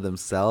making fun of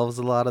themselves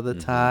a lot of the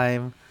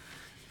time.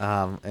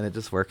 And it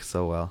just works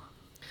so well.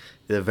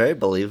 They're very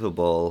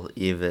believable.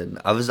 Even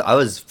I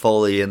was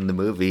fully in the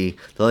movie.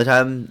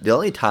 The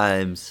only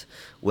times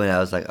when I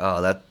was like,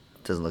 oh, that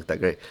doesn't look that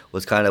great,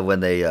 was kind of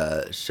when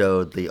they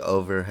showed the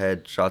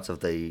overhead shots of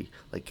the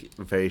like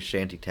very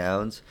shanty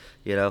towns,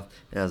 you know.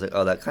 And I was like,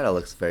 oh, that kind of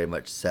looks very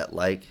much set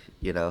like,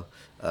 you know.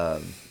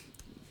 But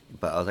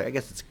I was like, I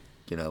guess it's,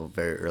 you know,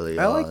 very early.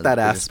 I like that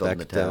aspect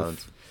the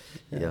towns.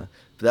 Yeah.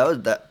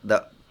 But that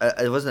was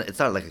it wasn't. It's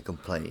not like a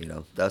complaint, you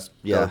know. That's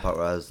the other part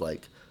where I was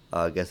like,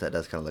 I guess that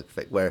does kind of look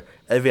fake. Where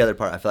every other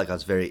part, I feel like I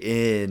was very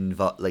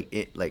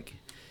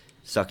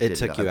sucked in. It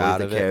took I you believe out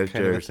the of it, characters.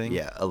 kind of a thing?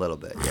 Yeah, a little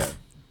bit. Yeah.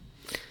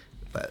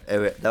 But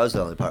that was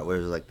the only part where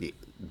it was like the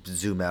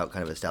zoom out,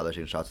 kind of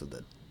establishing shots of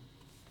the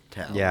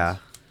town. Yeah.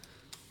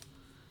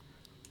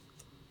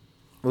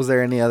 Was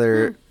there any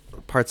other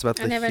parts about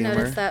the humor? I never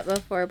noticed that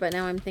before, but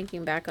now I'm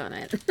thinking back on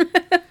it.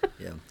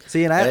 Yeah.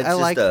 See, and I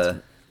liked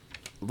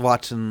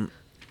watching,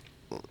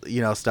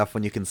 you know, stuff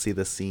when you can see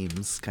the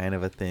seams, kind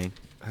of a thing.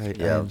 I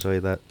enjoy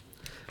that.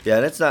 Yeah,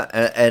 and it's not,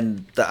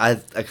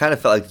 I kind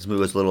of felt like this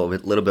movie was a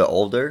little bit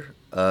older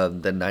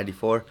than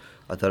 '94.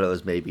 I thought it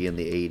was maybe in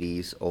the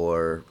 '80s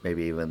or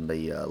maybe even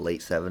the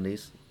late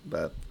 '70s,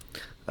 but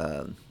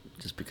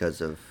just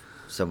because of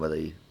some of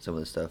the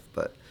stuff.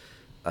 But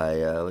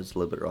I was a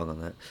little bit wrong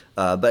on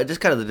that. But just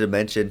kind of the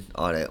dimension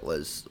on it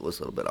was a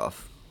little bit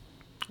off.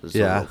 It was a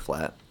little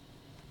flat.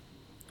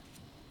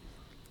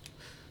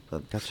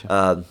 But,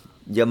 gotcha.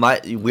 Yeah,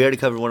 we already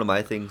covered one of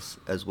my things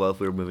as well. If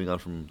we were moving on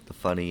from the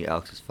funny,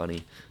 Alex is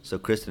funny. So,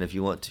 Kristyn, if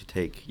you want to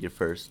take your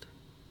first.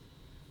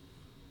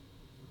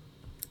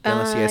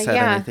 Unless you guys had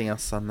anything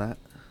else on that.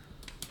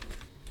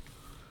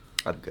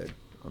 I'm good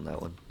on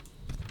that one.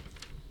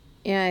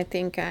 Yeah, I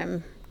think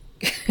I'm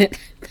good.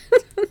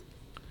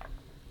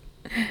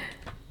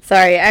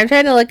 Sorry, I'm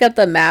trying to look up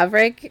the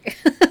Maverick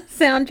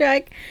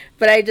soundtrack,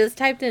 but I just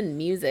typed in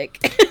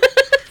music.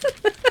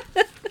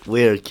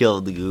 We are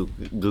killed the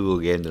Google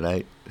game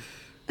tonight.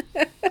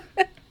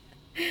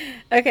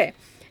 Okay,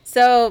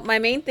 so my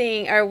main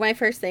thing, or my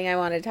first thing I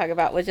wanted to talk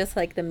about was just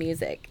like the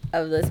music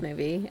of this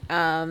movie.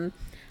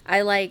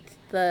 I liked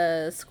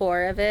the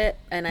score of it,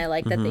 and I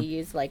like that they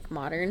used like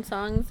modern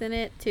songs in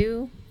it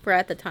too, for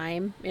at the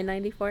time in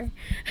 '94.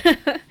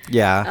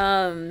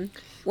 Yeah.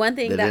 One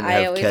thing They that didn't I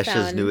have always Kesha's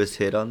found. newest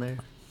hit on there?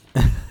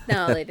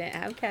 No, they didn't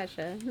have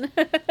Kesha.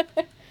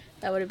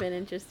 That would have been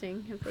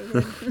interesting if they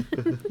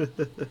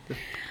did.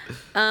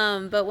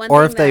 But one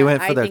Or thing if they that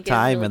went for I their think is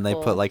time really and they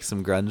cool- put like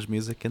some grunge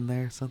music in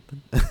there or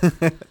something.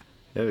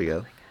 There we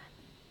go.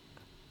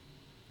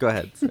 Go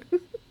ahead. Sorry.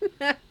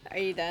 Are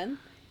you done?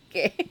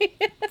 Okay.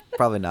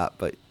 Probably not,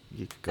 but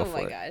you could go Oh for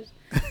my it.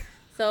 gosh.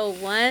 So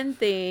one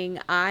thing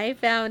I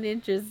found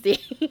interesting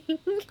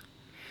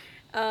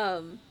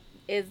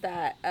is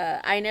that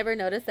I never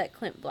noticed that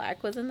Clint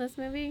Black was in this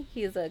movie.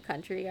 He's a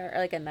country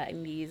like a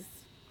 90s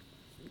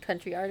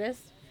country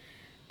artist.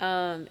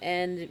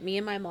 And me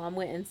and my mom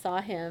went and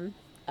saw him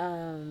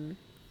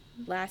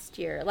last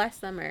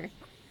summer.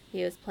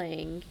 He was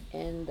playing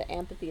in the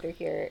amphitheater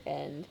here,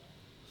 and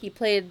he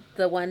played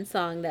the one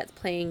song that's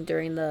playing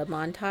during the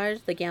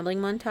montage, the gambling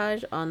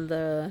montage on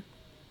the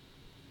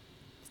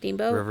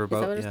steamboat. Riverboat, Is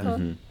that what it's yeah.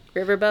 called? Mm-hmm.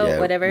 Riverboat, Yeah,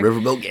 whatever.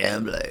 Riverboat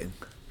gambling.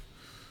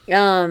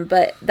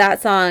 But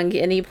that song,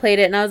 and he played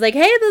it, and I was like,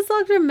 "Hey, this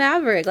song's from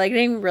Maverick." Like, I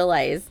didn't even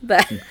realize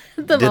that.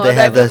 Did they have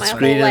I've been the my screen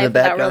whole in the life without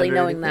background really or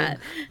knowing anything?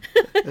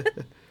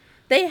 that.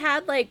 They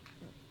had like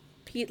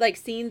like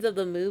scenes of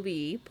the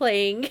movie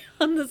playing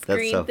on the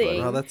screen so funny.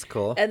 thing. Oh, that's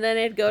cool. And then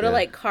it'd go to Yeah.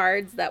 like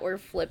cards that were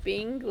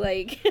flipping,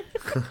 like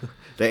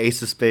The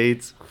Ace of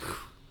Spades.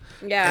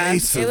 yeah,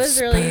 Ace it of was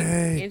really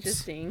Spades.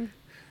 interesting.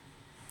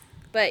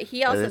 But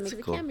he also that's makes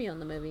a cool. cameo in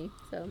the movie.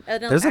 So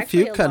There's a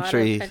few lot of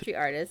country- country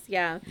artists,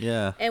 yeah.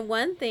 Yeah. And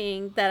one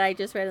thing that I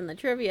just read in the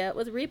trivia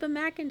was Reba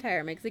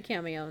McEntire makes a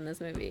cameo in this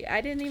movie.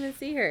 I didn't even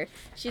see her.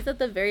 She's at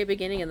the very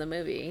beginning of the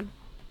movie.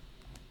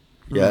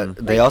 Yeah, Mhm.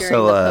 they Like, during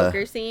also the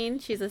poker scene,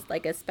 she's just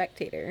like a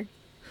spectator.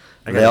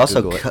 I they gotta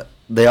also Google it. cut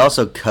they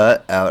also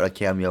cut out a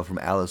cameo from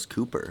Alice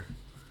Cooper.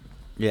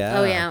 Yeah.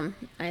 Oh yeah,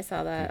 I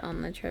saw that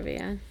on the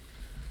trivia.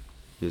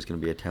 He was gonna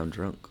be a town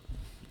drunk.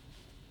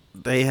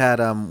 They had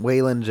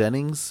Waylon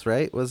Jennings,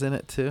 right? Was in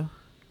it too. Any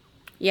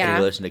Yeah.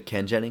 relation to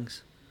Ken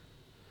Jennings?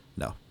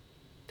 No.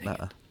 Dang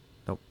Uh-uh.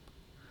 Nope.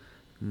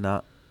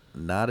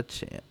 Not a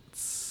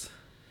chance.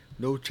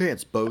 No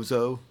chance,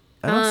 bozo.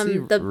 I don't see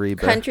The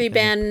Reba country in-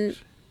 band,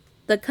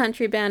 the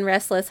country band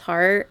Restless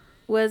Heart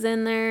was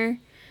in there.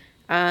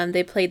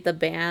 They played the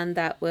band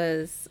that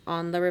was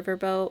on the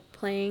riverboat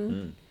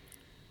playing.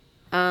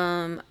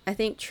 I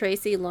think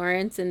Tracy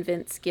Lawrence and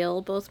Vince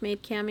Gill both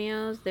made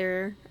cameos.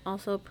 They're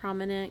also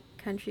prominent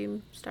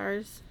country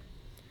stars.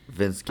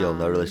 Vince Gill,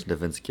 no Um, relation to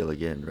Vince Gill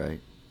again, right?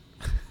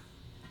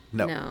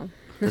 No.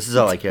 This is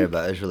all I care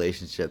about, his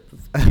relationship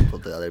with people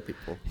to other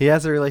people. He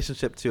has a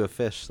relationship to a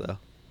fish, though.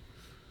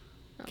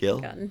 Oh my Gill?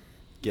 God.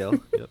 Gil.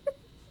 Yep.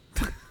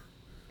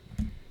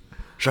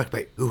 Shark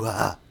bait, ooh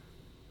ah.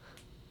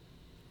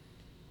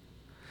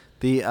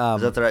 The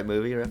Is that the right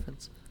movie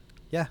reference?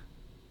 yeah.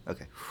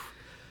 Okay.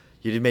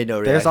 You made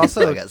no There's reaction,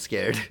 so also- I got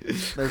scared.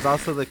 There's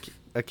also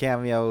a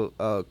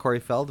cameo. Corey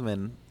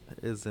Feldman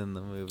is in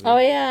the movie. Oh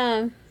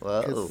yeah.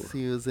 Whoa. Because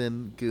he was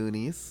in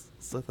Goonies,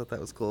 so I thought that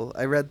was cool.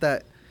 I read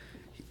that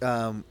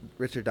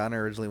Richard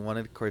Donner originally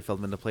wanted Corey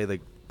Feldman to play the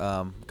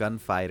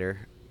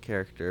gunfighter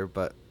character,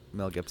 but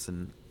Mel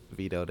Gibson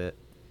vetoed it.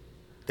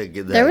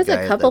 There was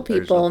a couple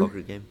people.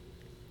 Poker game.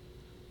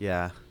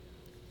 Yeah.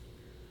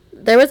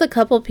 There was a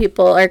couple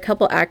people or a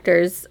couple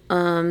actors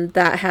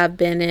that have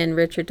been in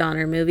Richard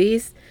Donner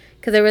movies.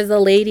 Because there was a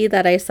lady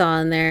that I saw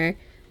in there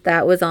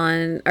that was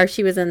on, or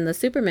she was in the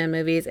Superman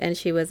movies, and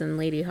she was in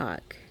Lady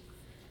Hawk.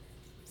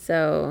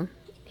 So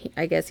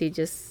I guess he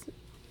just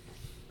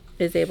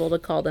is able to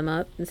call them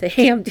up and say,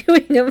 "Hey, I'm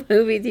doing a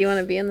movie. Do you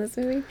want to be in this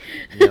movie?"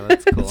 Yeah,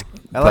 that's cool.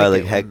 I Probably like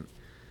like it heck- when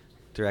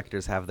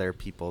directors have their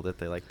people that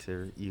they like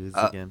to use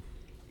Uh, again.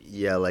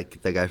 Yeah,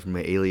 like the guy from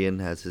Alien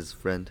has his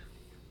friend.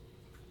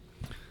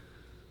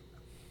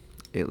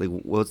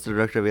 What's the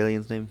director of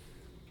Alien's name?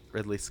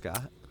 Ridley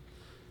Scott.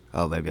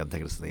 Oh, maybe I'm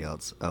thinking of something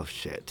else. Oh,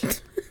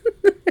 shit.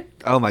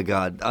 Oh, my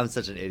God. I'm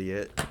such an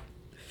idiot.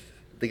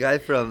 The guy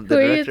from the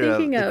Who are you director of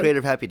thinking the of? creator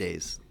of Happy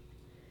Days.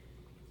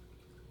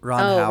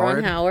 Ron oh, Howard.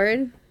 Ron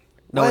Howard.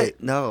 No, What?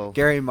 wait. No.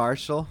 Gary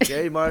Marshall.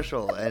 Gary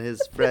Marshall and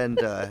his friend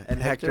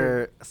and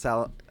Hector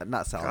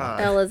not Sal. God.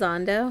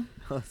 Elizondo.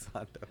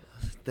 Elizondo.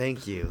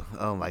 Thank you.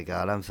 Oh, my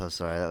God. I'm so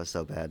sorry. That was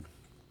so bad.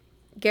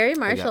 Gary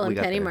Marshall we and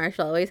got Penny there.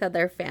 Marshall always had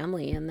their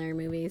family in their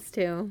movies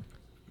too.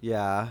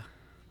 Yeah.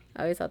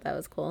 I always thought that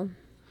was cool.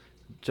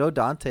 Joe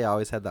Dante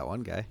always had that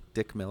one guy.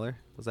 Dick Miller.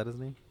 Was that his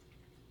name?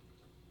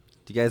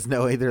 Do you guys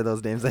know either of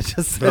those names I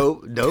just said?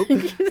 Nope.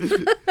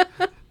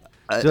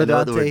 I Joe know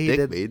what the Dante, word he dick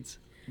did- means.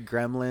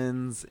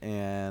 Gremlins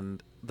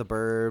and The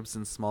Burbs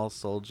and Small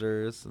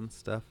Soldiers and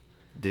stuff.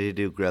 Did he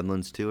do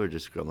Gremlins 2 or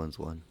just Gremlins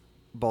 1?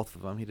 Both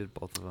of them. He did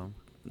both of them.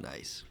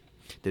 Nice.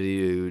 Did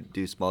he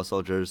do Small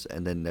Soldiers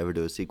and then never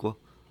do a sequel?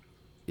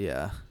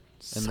 Yeah. And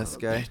Son this of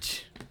a guy.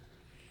 bitch.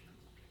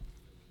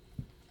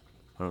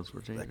 Arnold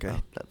Schwarzenegger? That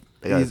guy. Oh,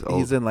 that guy's He's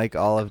old. in like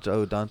all of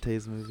Joe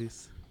Dante's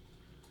movies.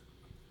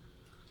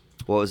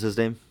 What was his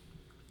name?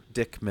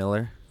 Dick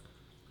Miller.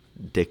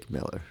 Dick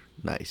Miller.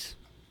 Nice.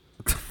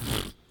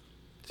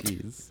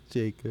 Jeez,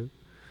 Jacob.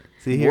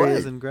 See, here he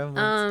is What? in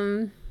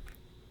Gremlins.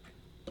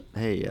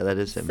 Hey, yeah, that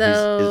is him.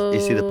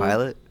 Is he the So-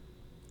 pilot?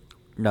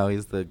 No,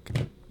 he's the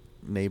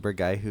neighbor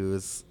guy who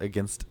is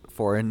against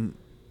foreign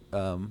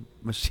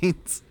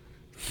machines.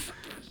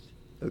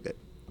 Okay.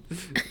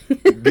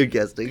 Good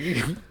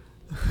guessing.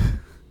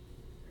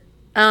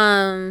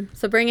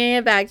 So bringing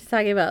it back to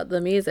talking about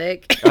the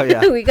music. Oh,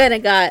 yeah. We kind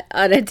of got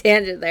on a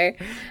tangent there.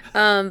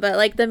 But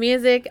like the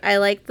music, I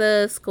like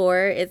the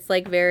score. It's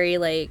like very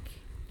like,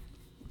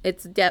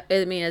 it's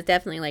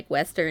definitely like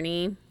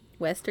westerny,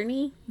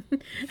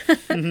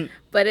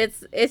 but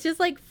it's just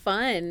like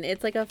fun.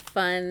 It's like a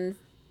fun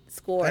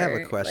score. I have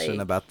a question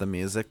like, about the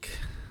music.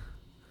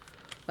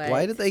 what?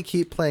 Why did they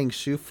keep playing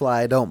 "Shoe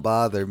Fly, Don't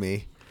Bother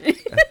Me"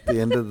 at the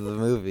end of the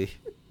movie?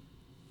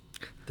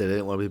 They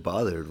didn't want to be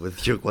bothered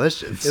with your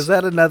questions. Is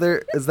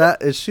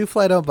 "Shoe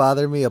Fly, Don't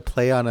Bother Me" a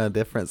play on a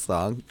different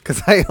song?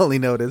 Because I only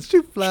know it as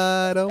 "Shoe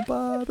Fly, Don't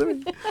Bother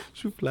Me,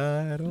 Shoe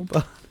Fly, Don't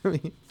Bother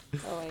Me."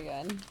 Oh my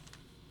god.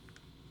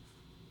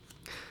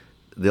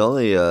 The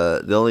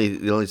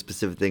only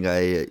specific thing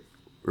I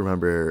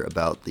remember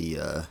about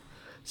the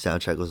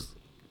soundtrack was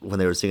when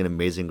they were singing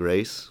 "Amazing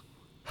Grace."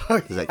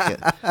 Does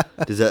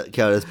that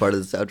count as part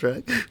of the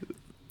soundtrack?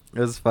 It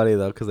was funny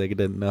though because they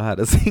didn't know how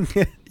to sing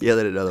it. Yeah,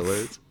 they didn't know the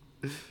words.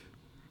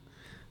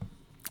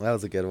 That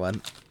was a good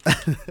one.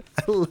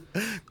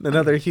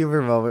 Another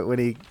humor moment when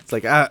he's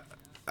like, I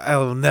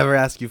will never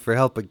ask you for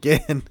help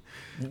again.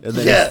 And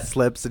then he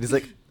slips and he's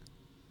like,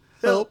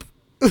 help.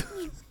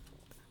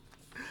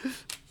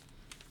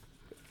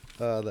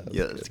 Oh,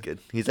 That's good.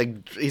 He's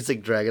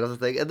like dragging off the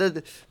thing, and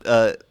then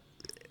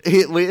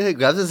when he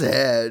grabs his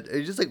hand, and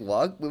he just like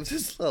moves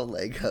his little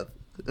leg up.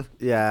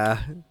 Yeah,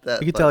 you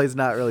can tell he's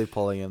not really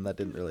pulling him. That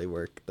didn't really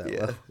work that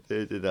well.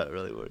 It did not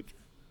really work.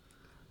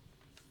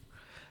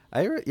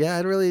 I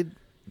really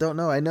don't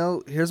know. I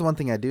know. Here's one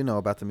thing I do know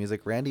about the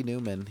music. Randy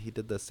Newman, he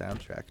did the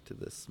soundtrack to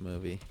this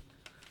movie.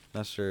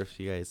 Not sure if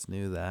you guys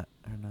knew that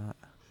or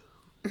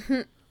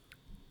not.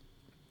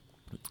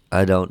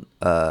 I don't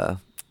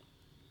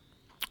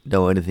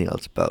know anything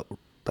else about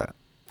that.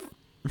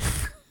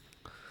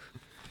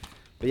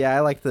 But yeah,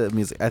 I like the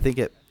music. I think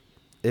it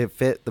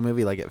fit the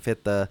movie. Like it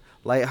fit the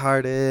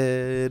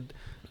lighthearted,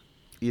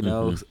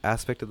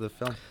 aspect of the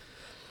film.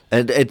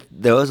 And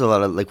there was a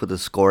lot of like with the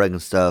scoring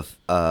and stuff.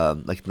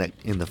 Like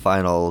in the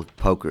final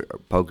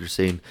poker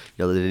scene,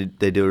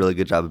 they do a really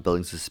good job of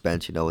building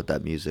suspense. With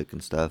that music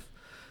and stuff,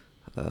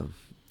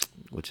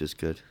 which is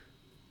good.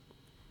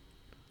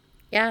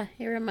 Yeah,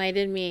 it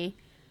reminded me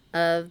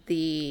of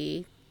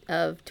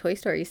Toy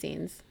Story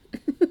scenes.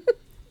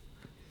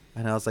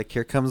 And I was like,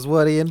 here comes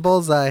Woody and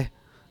Bullseye.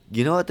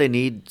 You know what they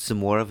need some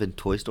more of in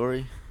Toy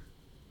Story?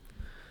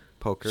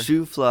 Poker.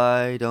 Shoe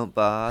fly, don't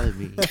bother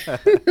me.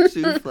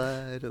 Shoe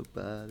fly, don't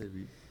bother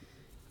me.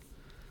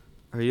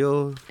 Or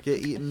you'll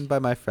get eaten by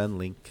my friend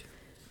Link.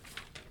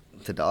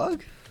 The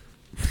dog?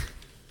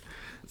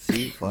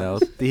 See, no,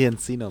 the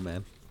Encino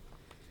Man.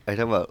 Are you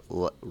talking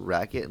about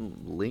Racket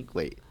and Link?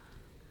 Wait.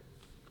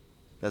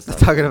 That's not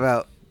talking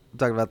about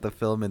the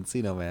film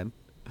Encino Man.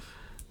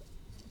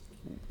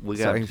 We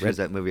gotta choose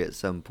that movie at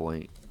some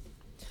point.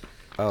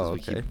 Oh,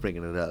 okay. We keep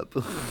bringing it up.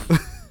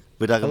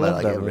 We talk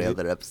about it like every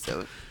other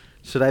episode.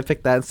 Should I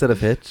pick that instead of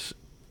Hitch?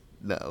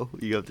 No,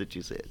 you have to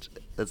choose Hitch.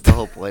 That's the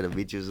whole point of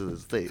me choosing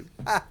this theme.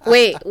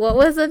 Wait, what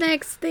was the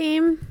next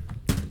theme?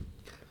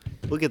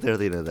 We'll get there at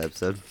the end of the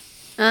episode.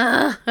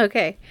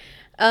 Okay.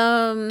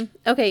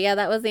 Okay, yeah,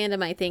 that was the end of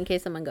my thing. In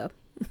case someone go.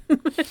 All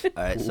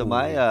right, so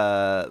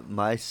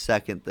my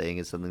second thing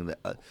is something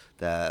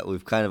that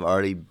we've kind of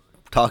already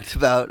talked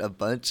about a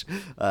bunch,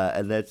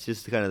 and that's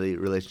just kind of the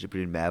relationship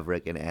between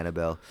Maverick and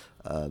Annabelle.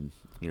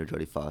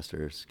 Jodie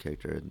Foster's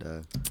character,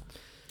 and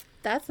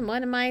that's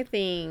one of my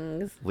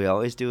things. We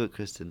always do it,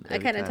 Kristyn. I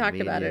kind of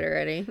talked about it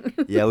already.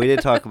 Yeah, we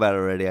did talk about it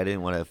already. I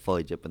didn't want to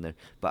fully jump in there,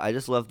 but I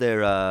just love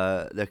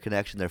their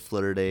connection, their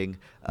flirting,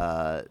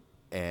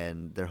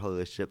 and their whole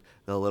relationship.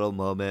 The little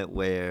moment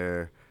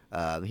where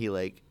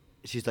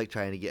she's like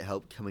trying to get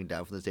help coming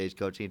down from the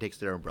stagecoach, and he takes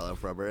their umbrella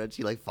from her, and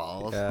she like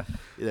falls. Yeah.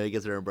 And then he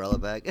gets her umbrella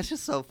back. It's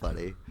just so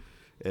funny,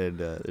 and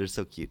they're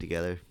so cute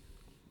together.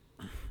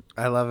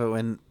 I love it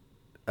when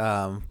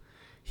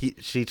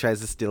she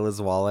tries to steal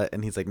his wallet,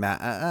 and he's like, nah,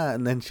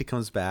 and then she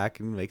comes back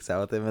and makes out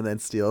with him, and then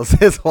steals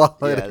his wallet.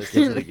 Yeah, this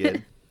is it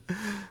again. Yeah,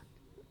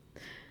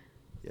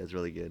 it's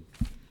really good.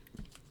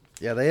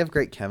 Yeah, they have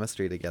great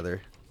chemistry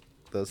together,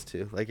 those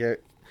two. Like,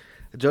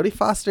 Jodie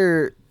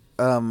Foster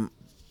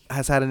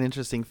has had an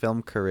interesting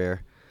film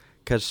career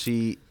because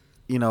she,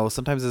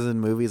 sometimes is in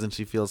movies and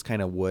she feels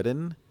kind of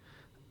wooden.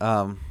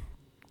 And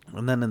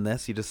then in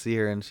this, you just see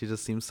her and she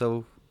just seems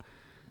so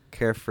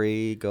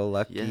carefree, go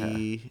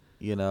lucky,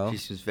 She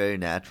seems very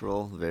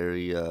natural,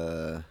 very.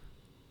 And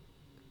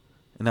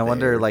I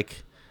wonder,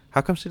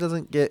 how come she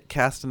doesn't get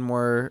cast in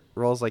more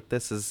roles like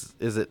this?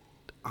 Is it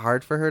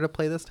hard for her to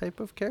play this type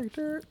of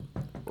character,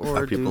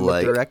 or do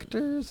the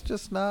directors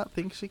just not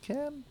think she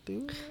can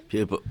do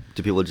it?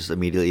 Do people just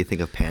immediately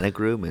think of Panic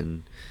Room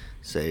and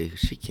say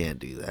she can't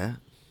do that?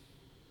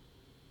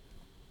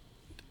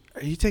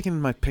 Are you taking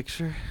my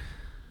picture?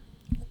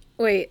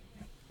 Wait,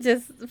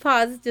 just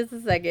pause just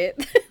a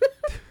second.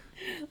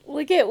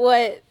 Look at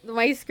what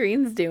my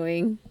screen's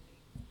doing.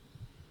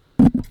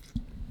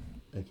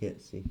 I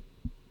can't see.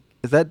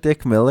 Is that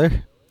Dick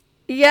Miller?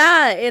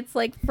 Yeah, it's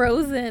like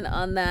frozen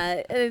on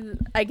that.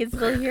 And I can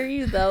still hear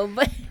you though,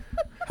 but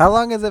how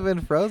long has it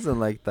been frozen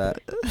like that?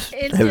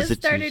 It just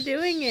started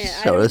doing it.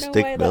 I don't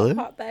know why that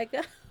popped back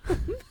up.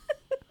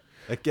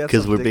 I guess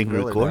because we're Dick being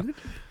Miller recorded.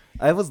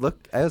 Now. I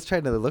was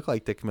trying to look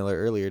like Dick Miller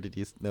earlier. Did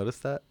you notice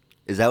that?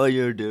 Is that what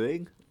you were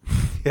doing?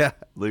 Yeah.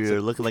 Where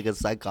you're looking like a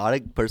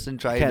psychotic person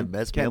trying to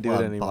mess me up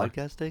on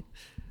podcasting?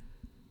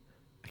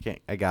 I can't.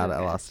 I got it.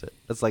 I lost it.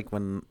 It's like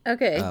when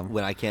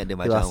when I can't do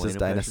my John John lost Wayne his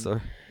impression.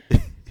 dinosaur.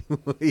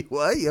 Wait,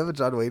 what? You have a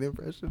John Wayne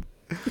impression?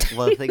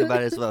 Well, the thing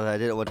about it is, I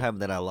did it one time,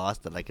 and then I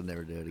lost it, and I can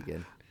never do it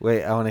again.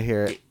 Wait, I want to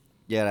hear it.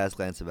 Yeah, ask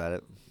Lance about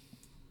it.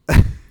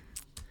 I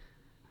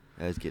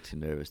always get too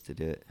nervous to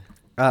do it.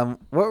 What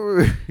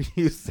were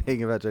you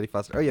saying about Jodie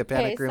Foster? Oh yeah,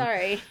 Panic Room.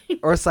 Sorry.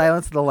 Or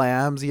Silence of the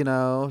Lambs.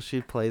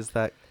 She plays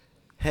that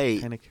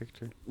kind of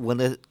character.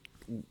 When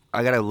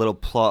I got a little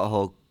plot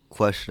hole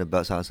question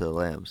about Silence of the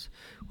Lambs.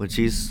 When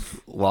she's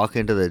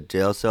walking to the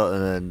jail cell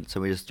and then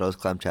somebody just throws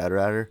clam chowder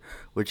at her,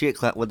 where'd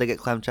they get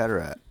clam chowder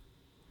at?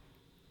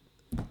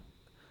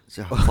 It's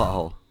a plot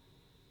hole.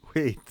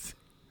 Wait.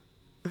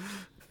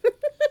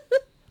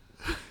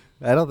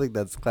 I don't think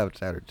that's clam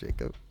chowder,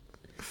 Jacob.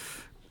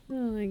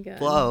 Oh my god.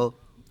 Plot hole.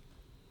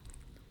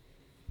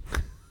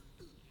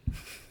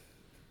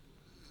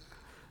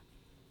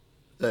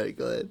 Alright,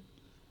 go ahead.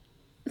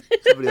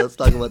 Somebody else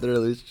talking about their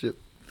relationship.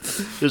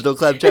 There's no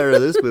clam chowder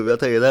in this movie, I'll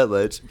tell you that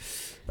much.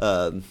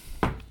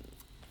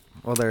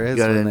 Well, there is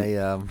got when any- they,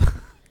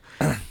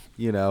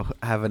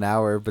 have an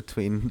hour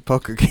between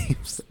poker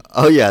games.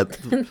 Oh yeah,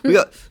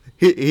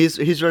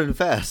 he's running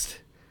fast.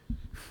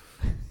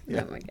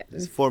 Oh my god.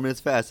 He's 4 minutes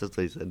fast. That's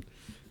what he said.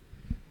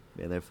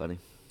 Man, they're funny.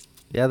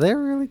 Yeah, they're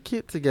really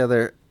cute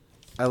together.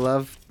 I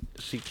love.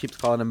 She keeps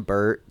calling him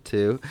Bert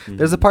too. Mm-hmm.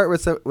 There's a part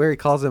where he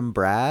calls him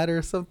Brad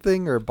or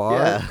something or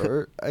Bart. Yeah.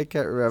 Or I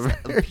can't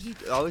remember.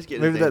 Always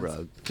getting Maybe his name that's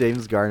wrong.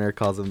 James Garner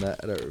calls him that.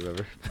 I don't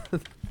remember.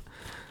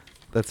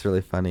 That's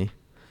really funny.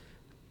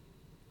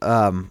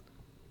 Her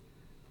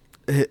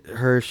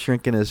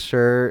shrinking his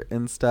shirt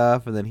and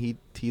stuff, and then he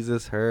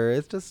teases her.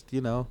 It's just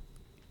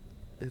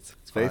it's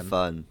Very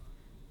fun.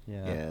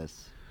 Yeah.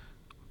 Yes.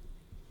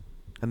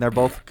 And they're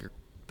both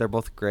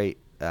great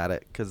at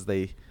it because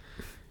they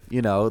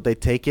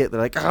take it.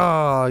 They're like,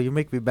 oh, you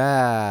make me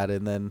mad,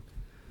 and then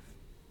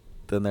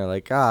they're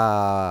like,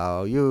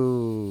 oh,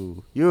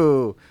 you.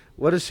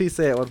 What does she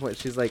say at one point?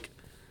 She's like,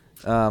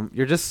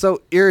 you're just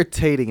so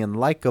irritating and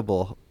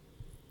likable.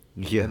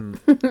 Yeah. And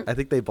I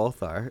think they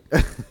both are.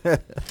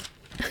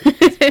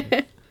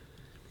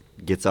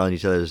 Gets on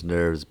each other's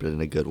nerves, but in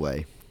a good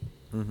way.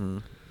 Mm-hmm.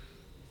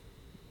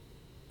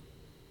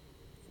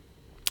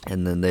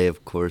 And then they,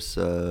 of course,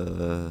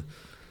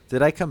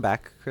 Did I come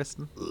back,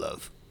 Kristen?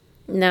 love.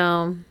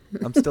 No.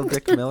 I'm still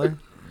Dick Miller.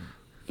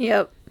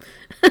 Yep.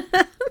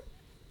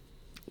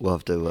 We'll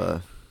have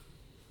to.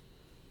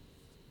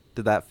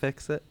 Did that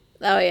fix it?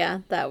 Oh yeah,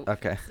 that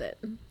Okay. was it.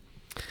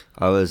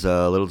 I was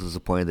a little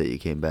disappointed that you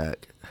came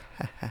back.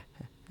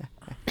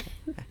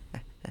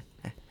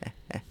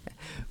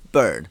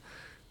 Bird.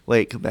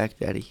 Wait, come back,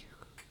 Daddy.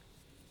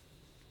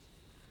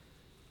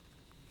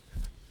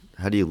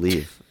 How do you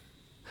leave?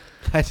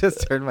 I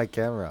just turned my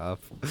camera off.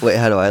 Wait,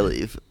 how do I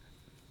leave?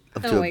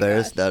 I'm Oh too my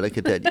embarrassed gosh. now to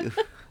continue.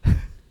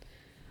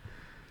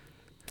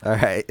 All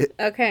right.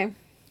 Okay.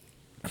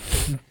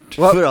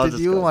 What We're all did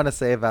just you going. want to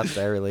say about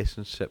their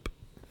relationship?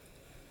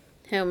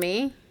 Who,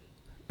 me?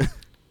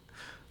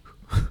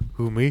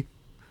 Who, me?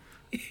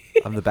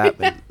 I'm the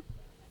Batman.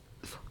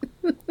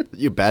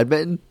 You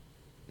badminton?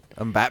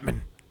 I'm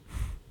Batman.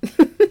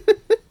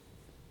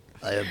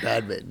 I am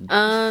badminton.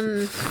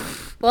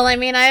 Well, I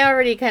mean, I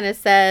already kind of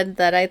said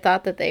that I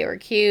thought that they were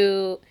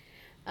cute.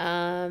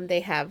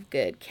 They have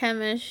good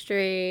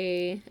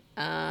chemistry.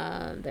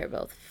 They're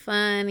both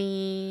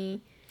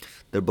funny.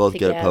 They're both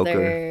good at poker.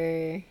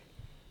 Together.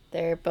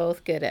 They're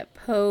both good at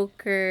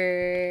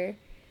poker.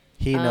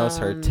 He knows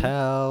her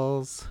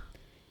tells.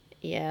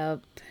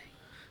 Yep.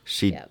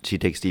 She Yep. she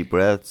takes deep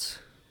breaths.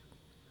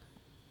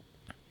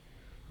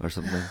 Or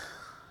something.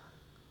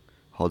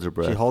 Holds her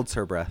breath. She holds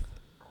her breath.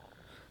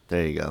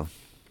 There you go.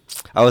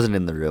 I wasn't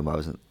in the room.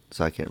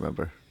 So I can't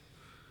remember.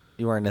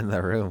 You weren't in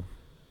the room.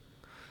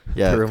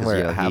 Yeah, The room 'cause, where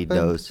you it know, he happened?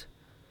 knows.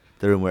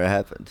 The room where it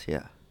happened.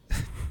 Yeah.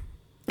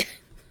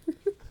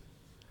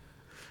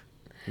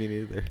 Me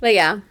neither. But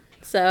yeah,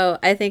 so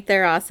I think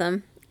they're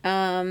awesome.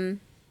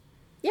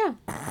 Yeah.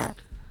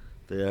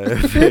 They are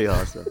very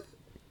awesome.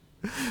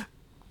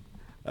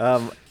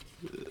 All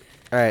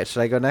right,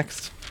 should I go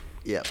next?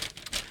 Yeah.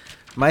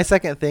 My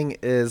second thing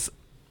is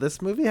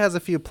this movie has a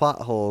few plot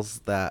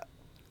holes that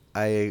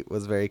I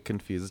was very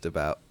confused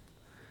about,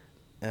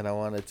 and I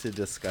wanted to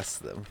discuss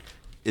them.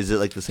 Is it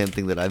like the same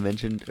thing that I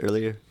mentioned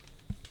earlier?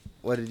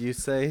 What did you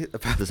say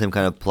about The same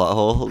kind of plot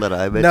hole that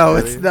I mentioned No,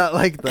 earlier? it's not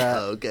like that.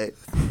 Oh, okay.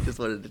 Just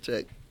wanted to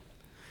check.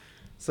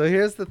 So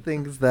here's the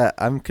things that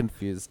I'm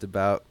confused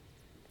about.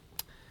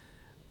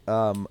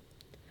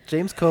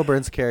 James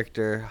Coburn's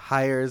character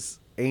hires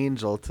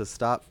Angel to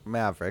stop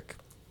Maverick.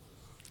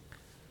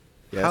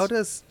 Yes. How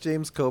does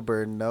James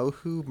Coburn know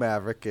who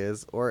Maverick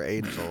is or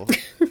Angel?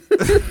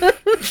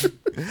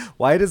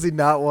 Why does he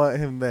not want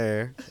him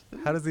there?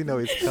 How does he know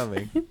he's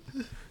coming?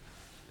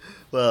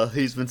 Well,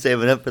 he's been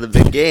saving up for the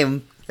big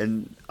game,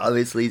 and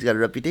obviously he's got a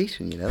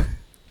reputation, you know?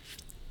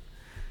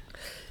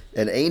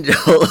 And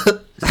Angel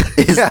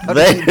is Yeah, how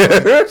does he know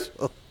there.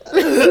 Angel?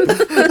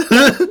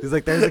 He's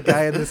like, there's a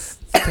guy in this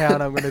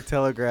town. I'm going to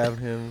telegram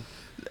him.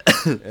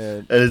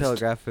 And it's-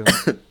 telegraph him.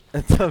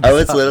 And tell him I to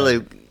was stop literally,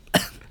 him.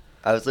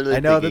 I I know thinking,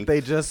 that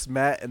they just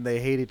met and they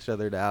hate each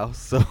other now.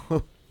 So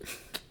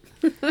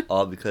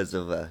all because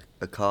of a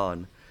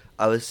con.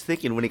 I was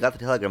thinking when he got the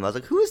telegram, I was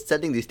like, who is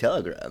sending these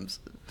telegrams?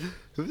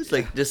 Who's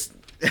like just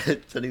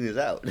sending these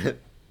out?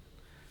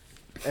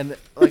 and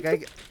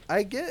like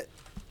I get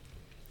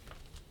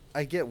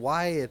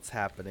why it's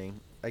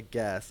happening. I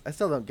guess I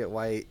still don't get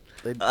why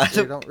they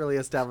don't really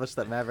establish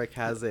that Maverick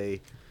has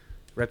a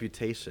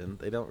reputation.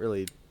 They don't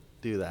really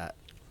do that.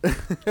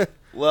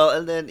 Well,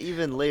 and then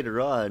even later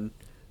on,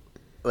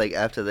 like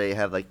after they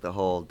have like the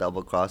whole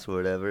double cross or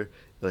whatever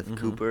with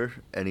Cooper,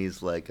 and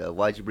he's like,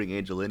 "Why'd you bring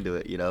Angel into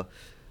it?" You know,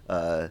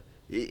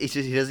 it's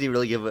just he doesn't even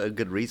really give a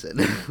good reason.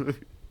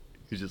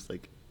 He's just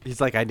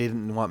like, I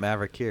didn't want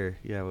Maverick here.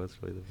 Yeah, was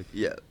really the big.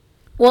 yeah.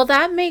 Well,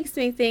 that makes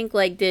me think,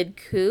 like, did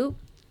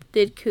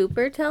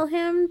Cooper tell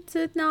him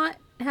to not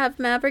have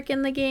Maverick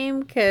in the game?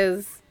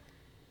 Because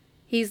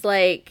he's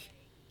like,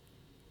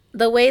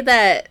 the way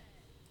that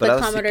But the I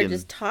was Commodore thinking-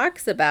 just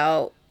talks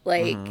about,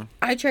 like,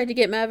 I tried to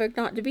get Maverick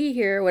not to be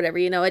here or whatever,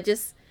 you know, it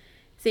just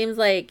seems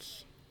like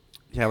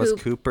Yeah, was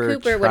Cooper would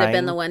have been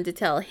trying- the one to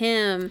tell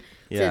him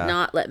Yeah. to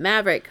not let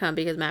Maverick come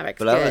because Maverick's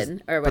But I was-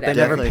 good or but they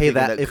whatever. never Definitely pay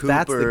thinking that- if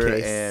that's the Cooper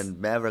case. and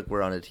Maverick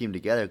were on a team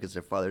together because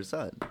they're father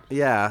son.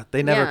 Yeah,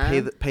 they never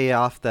Yeah. pay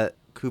off that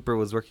Cooper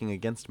was working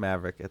against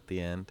Maverick at the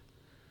end,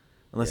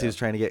 unless he Yeah. was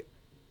trying to get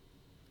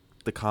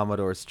the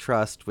Commodore's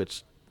trust,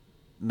 which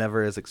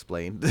never is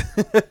explained.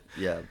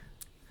 Yeah.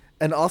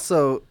 And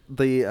also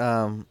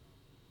the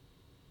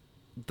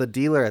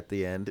dealer at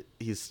the end,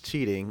 he's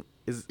cheating.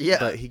 Yeah.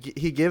 But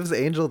he gives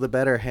Angel the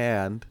better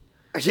hand.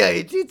 Yeah,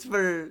 he cheats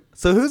for.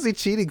 So who's he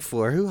cheating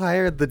for? Who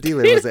hired the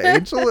dealer? Was it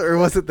Angel or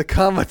was it the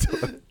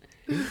Commodore?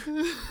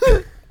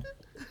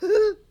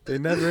 They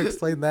never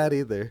explained that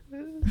either. Yeah,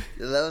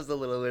 that was a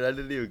little weird. I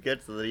didn't even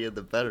get to that he had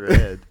the better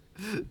hand.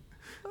 I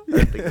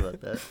didn't think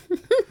about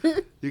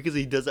that. Because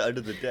he does it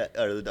under the deck.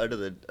 Under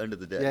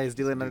the deck. Yeah, he's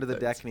dealing under the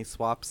deck and he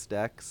swaps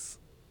decks.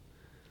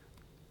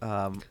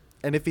 And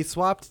if he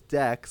swapped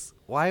decks,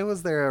 why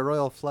was there a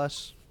royal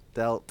flush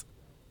dealt?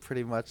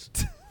 Pretty much.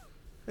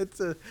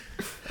 It's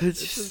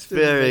It's just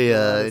very didn't make a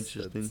lot of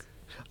interesting. sense.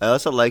 I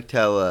also liked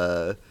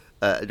how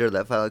during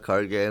that final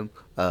card game,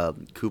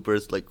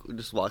 Cooper's like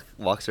just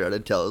walks around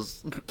and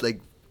tells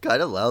like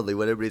kind of loudly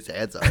what everybody's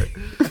hands are.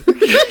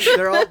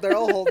 they're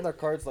all holding their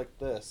cards like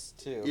this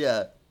too.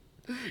 Yeah.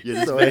 Yeah,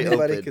 just So very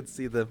anybody open. could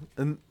see them,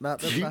 and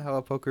that's not how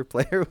a poker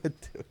player would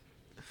do it.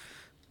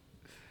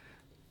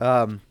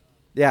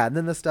 Yeah, and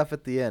then the stuff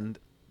at the end,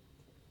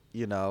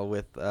 you know,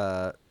 with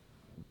the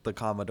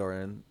Commodore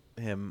and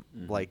him,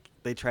 like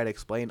they try to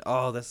explain,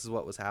 oh, this is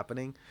what was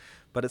happening,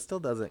 but it still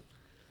doesn't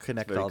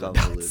connect Very all the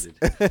dots.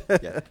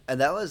 convoluted. Yeah,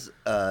 and that was,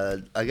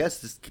 I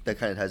guess that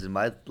kind of ties in.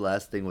 My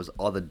last thing was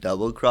all the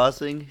double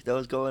crossing that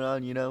was going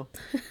on, you know,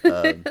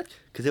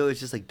 because it was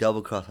just like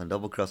double cross on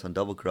double cross on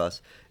double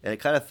cross, and it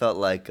kind of felt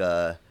like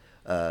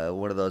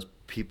one of those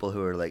people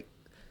who are like,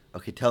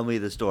 okay, tell me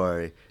the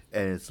story,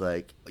 and it's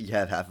like you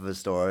have half of a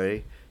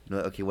story. You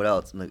know, okay, what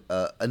else? And like,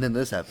 and then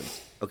this happens.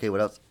 Okay,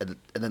 what else? And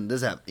then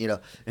this happens. You know,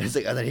 and it's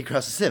like, and then he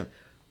crosses him,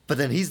 but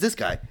then he's this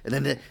guy, and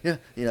then you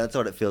know, that's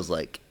what it feels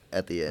like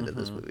at the end of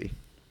this movie.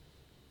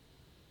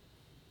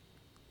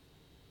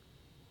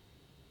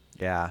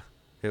 Yeah,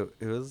 it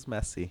was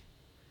messy,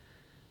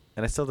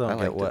 and I still don't I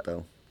get liked what. it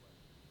though.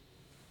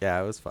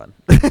 Yeah, it was fun.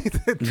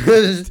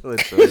 Still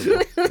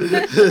enjoyable.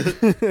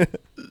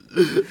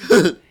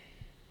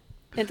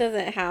 It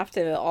doesn't have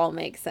to all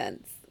make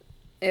sense.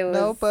 It was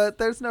No, but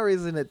there's no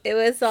reason it. it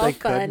was all they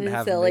fun couldn't and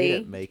have made silly,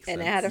 it make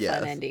and it sense. had a Yes.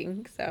 fun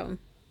ending. So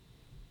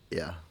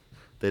Yeah,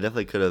 they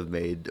definitely could have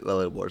made a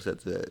little more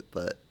sense of it,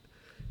 but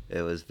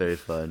it was very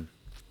fun.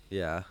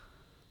 Yeah.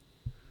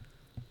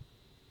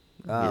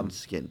 I'm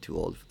just getting too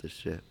old for this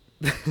shit.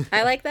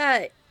 I like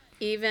that.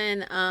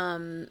 Even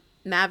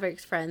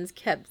Maverick's friends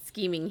kept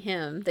scheming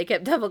him. They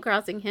kept double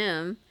crossing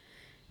him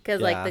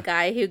because, like, Yeah. the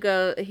guy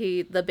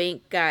the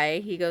bank guy,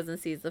 he goes and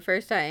sees the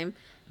first time,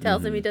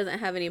 tells him he doesn't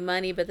have any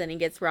money, but then he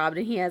gets robbed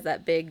and he has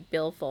that big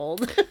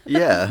billfold.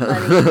 Yeah.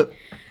 Money.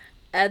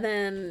 And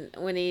then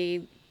when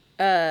he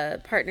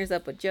partners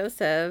up with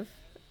Joseph,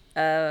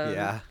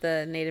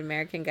 the Native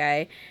American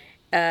guy,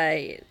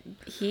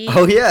 he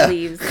Oh, yeah.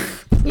 leaves.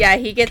 Yeah,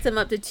 he gets him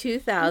up to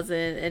 2,000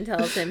 and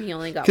tells him he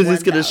only got 'Cause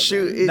he's gonna 1,000.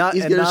 shoot- He's not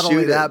gonna shoot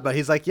only him. that, but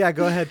he's like, yeah,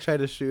 go ahead, try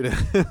to shoot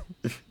him.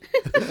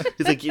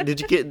 He's like,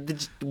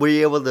 were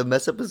you able to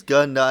mess up his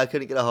gun? No, I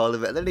couldn't get a hold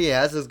of it. And then he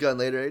has his gun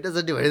later. He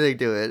doesn't do anything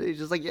to it. He's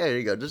just like, yeah, here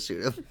you go, just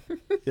shoot him.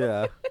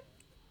 Yeah.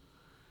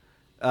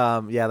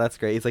 Yeah, that's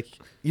great. He's like,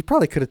 you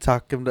probably could have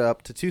talked him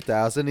up to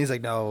 2,000. He's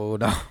like, no.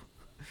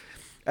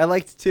 I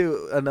liked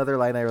too. Another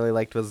line I really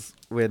liked was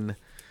when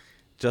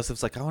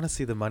Joseph's like, I want to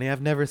see the money.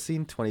 I've never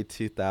seen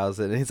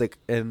 22,000. And he's like,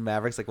 and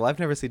Maverick's like, well, I've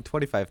never seen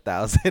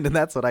 25,000, and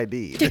that's what I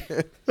need.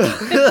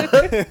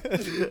 I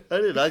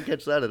did not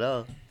catch that at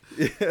all.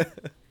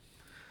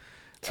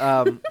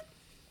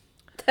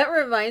 That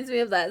reminds me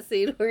of that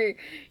scene where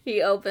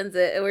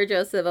where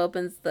Joseph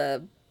opens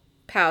the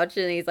pouch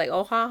and he's like,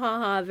 oh, ha, ha,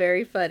 ha,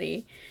 very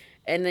funny.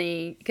 And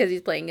then because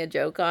he's playing a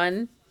joke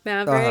on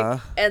Maverick. Uh-huh.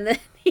 And then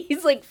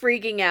he's like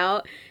freaking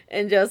out.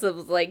 And Joseph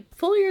was like,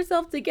 pull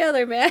yourself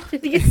together, man.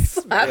 And he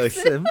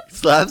slaps him.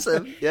 Slaps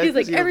him. Yeah, He's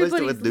like, 'cause he replaced it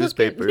everybody's with looking.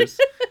 newspapers.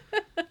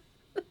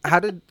 How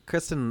did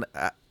Kristyn,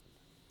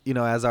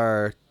 as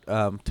our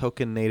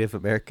token Native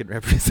American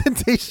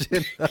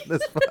representation on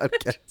this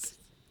podcast?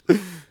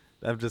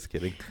 I'm just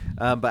kidding.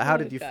 But how Oh,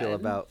 did you feel God.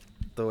 about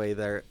the way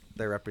they're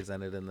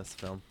represented in this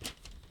film?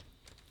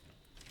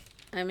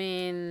 I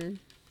mean,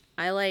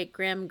 I like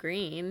Graham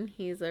Greene.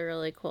 He's a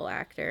really cool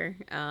actor.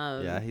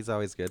 Yeah, he's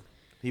always good.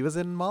 He was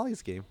in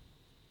Molly's Game.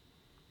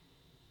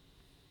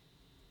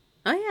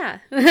 Oh yeah.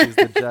 He's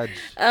the judge.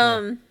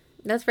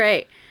 That's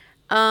right.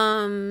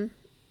 I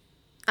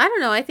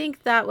don't know. I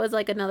think that was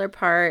like another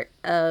part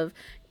of,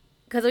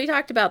 because we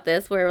talked about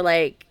this where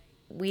like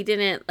we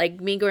didn't,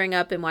 like me growing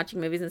up and watching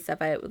movies and stuff,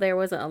 there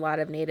wasn't a lot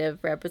of Native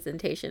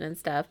representation and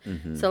stuff.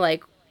 So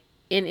like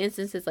in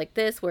instances like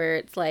this where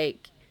it's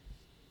like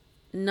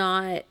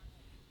not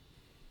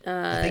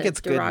I think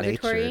it's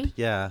derogatory.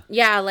 good-natured.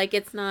 Yeah, like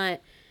it's not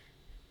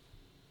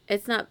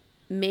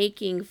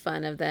making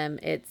fun of them.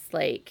 It's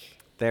like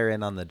They're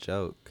in on the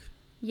joke.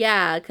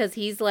 yeah, because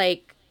he's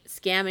like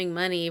scamming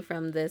money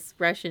from this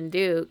Russian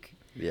duke.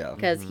 Yeah.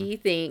 Because he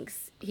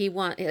thinks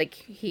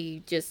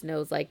he just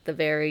knows like the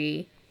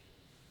very,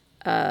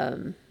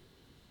 not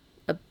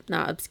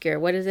obscure.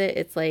 What is it?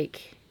 It's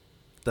like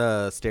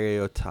The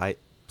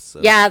stereotypes.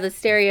 yeah, the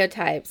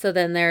stereotype. So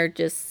then they're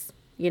just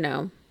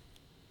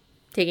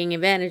taking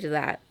advantage of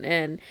that,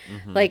 and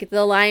like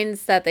the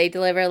lines that they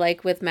deliver,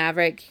 like with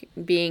Maverick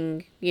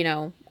being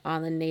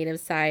on the Native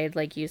side,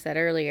 like you said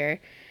earlier.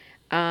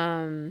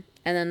 And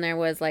then there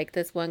was like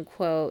this one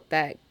quote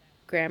that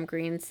Graham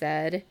Greene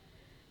said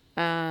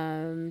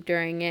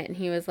during it, and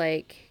he was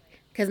like,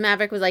 because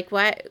Maverick was like,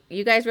 "What?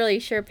 You guys really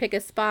sure pick a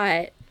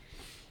spot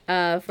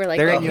for like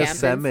they're the in camp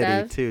Yosemite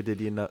and stuff." too.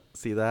 Did you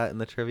see that in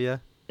the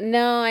trivia?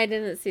 No, I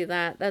didn't see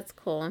that. That's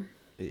cool.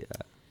 Yeah.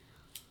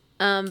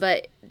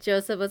 But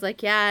Joseph was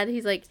like, "Yeah," and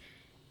he's like,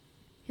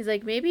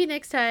 maybe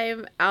next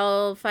time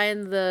I'll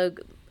find a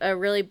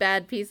really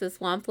bad piece of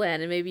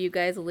swampland, and maybe you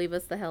guys will leave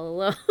us the hell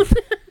alone.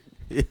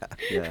 Yeah.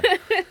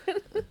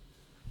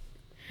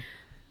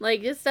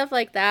 Like just stuff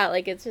like that.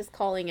 Like it's just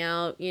calling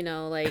out,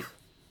 like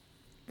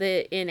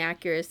the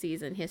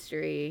inaccuracies in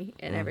history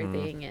and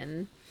everything.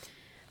 And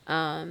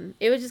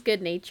it was just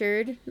good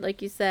natured,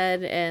 like you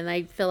said. And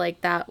I feel like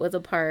that was a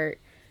part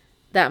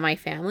that my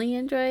family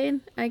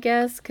enjoyed, I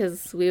guess,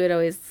 because we would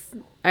always,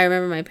 I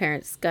remember my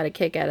parents got a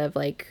kick out of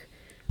like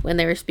when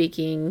they were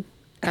speaking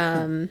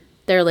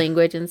their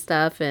language and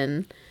stuff,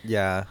 and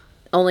Yeah.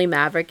 only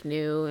Maverick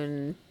knew.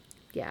 And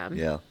yeah.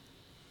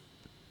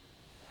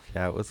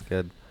 Yeah, it was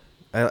good.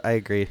 I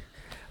agree.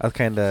 I was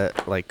kind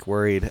of like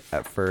worried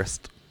at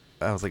first.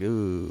 I was like,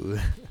 ooh.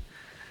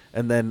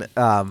 And then,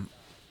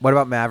 what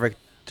about Maverick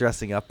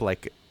dressing up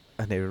like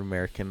a Native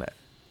American?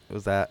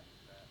 Was that?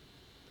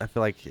 I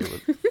feel like it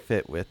would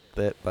fit with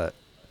it, but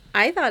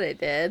I thought it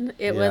did.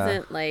 It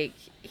wasn't like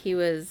he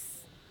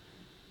was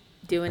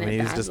doing it he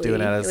was badly. just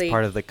doing it as Like,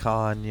 part of the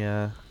con.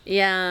 Yeah.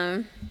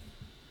 Yeah.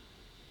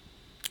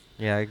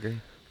 Yeah, I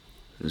agree.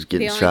 Just The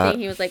getting only shot.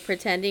 thing he was like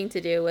pretending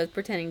to do was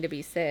pretending to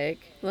be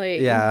sick.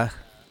 Like Yeah.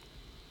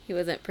 he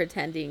wasn't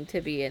pretending to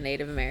be a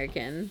Native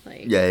American.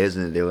 Like Yeah, he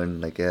isn't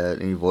doing like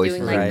any voices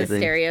doing or like the anything.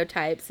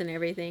 stereotypes and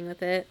everything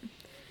with it.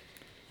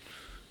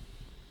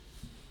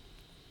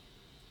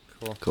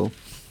 Cool.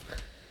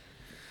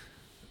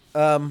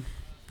 I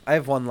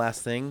have one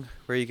last thing.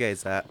 Where are you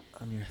guys at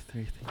on your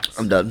 3 things?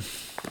 I'm done.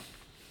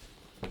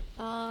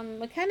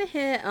 We kind of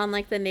hit on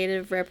like the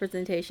Native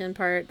representation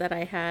part that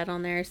I had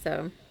on there,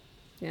 so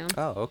yeah.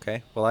 Oh,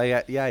 okay. Well,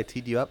 I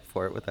teed you up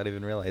for it without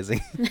even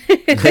realizing.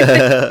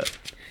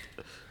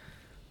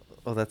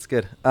 Oh, that's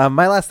good.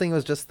 My last thing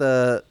was just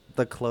the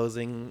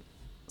closing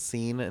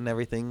scene and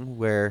everything,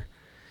 where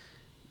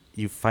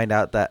you find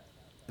out that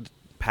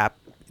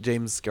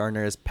James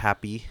Garner's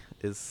pappy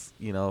is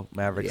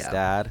Maverick's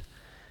dad,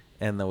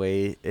 and the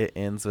way it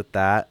ends with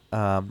that,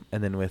 and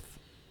then with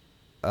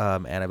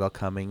Annabelle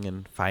coming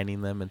and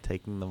finding them and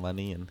taking the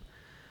money, and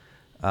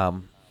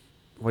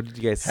what did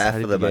you guys? Half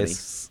of the money.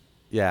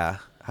 Yeah.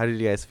 How did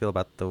you guys feel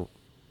about the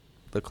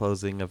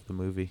closing of the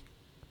movie?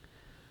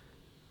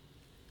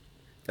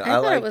 I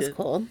thought liked it was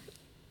cool.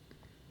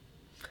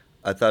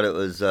 I thought it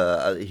was.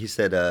 He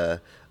said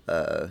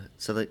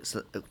something.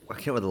 I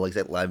can't remember the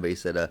exact line, but he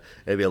said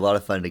it'd be a lot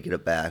of fun to get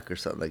it back or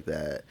something like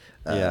that.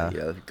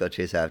 Go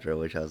chase after it,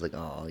 which I was like,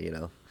 oh,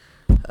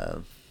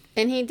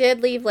 And he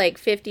did leave like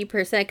 50%,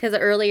 because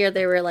earlier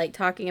they were like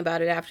talking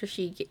about it after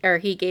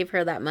he gave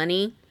her that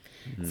money,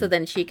 so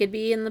then she could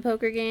be in the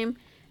poker game.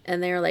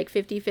 And they were like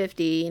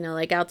 50-50,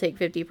 like I'll take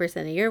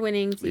 50% of your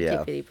winnings, you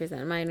take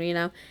 50% of mine,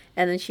 and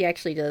then she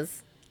actually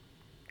does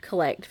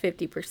collect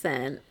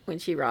 50% when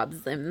she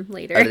robs them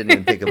later. I didn't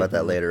even think about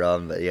that later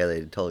on, but yeah, they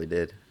totally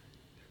did.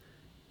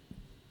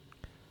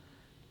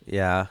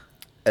 Yeah.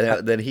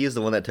 And then he's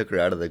the one that took her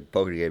out of the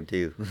poker game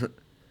too.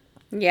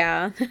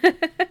 Yeah.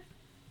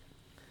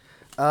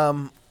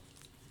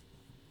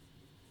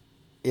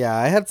 Yeah,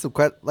 I had some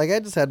I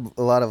just had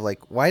a lot of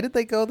why did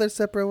they go their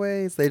separate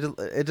ways?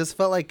 It just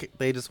felt like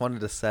they just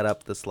wanted to set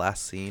up this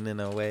last scene in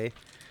a way.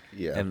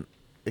 Yeah. And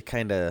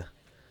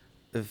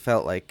it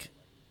felt like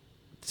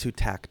too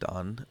tacked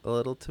on a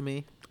little to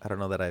me. I don't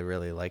know that I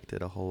really liked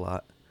it a whole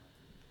lot.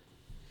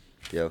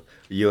 You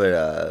would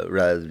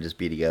rather than just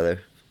be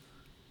together.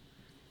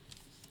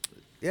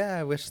 Yeah,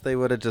 I wish they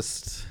would have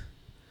just.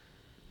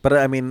 But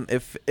I mean,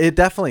 if it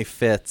definitely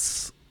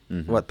fits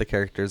what the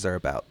characters are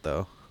about,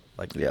 though.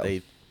 Like Yeah.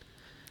 they.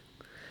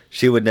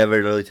 She would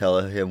never really tell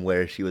him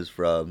where she was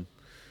from,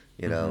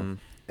 you know, Mhm.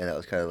 and that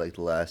was kind of like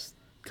the last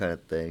kind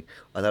of thing.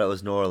 I thought it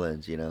was New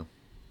Orleans, you know.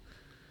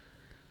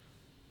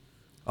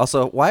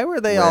 Also, why were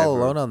they all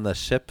Wherever. alone on the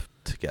ship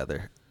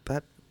together?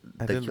 That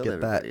I They didn't killed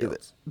get that everybody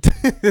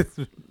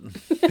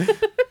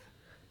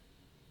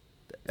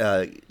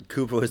either.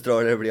 Cooper was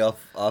throwing everybody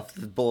off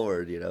the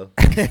board, you know.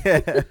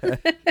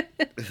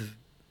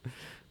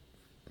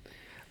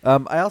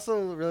 I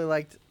also really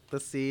liked the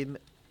scene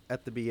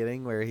at the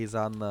beginning where he's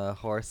on the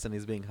horse and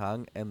he's being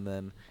hung, and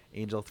then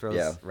Angel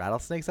throws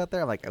rattlesnakes out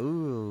there. I'm like,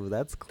 ooh,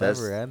 that's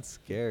clever and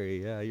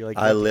scary. Yeah, you're like,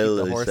 I you have to keep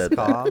literally the horse said that.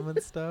 calm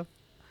and stuff.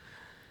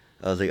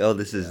 I was like, oh,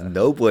 this is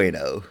no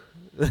bueno.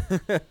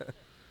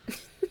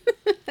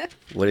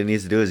 What he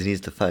needs to do is he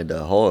needs to find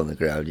a hole in the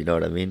ground. You know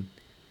what I mean?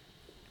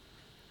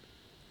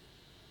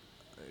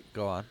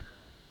 Go on.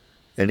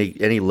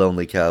 Any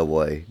lonely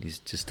cowboy needs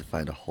just to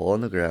find a hole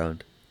in the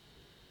ground,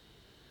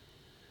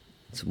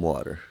 and some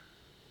water.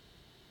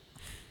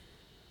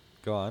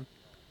 Go on.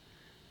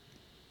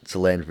 It's a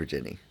land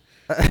Virginia.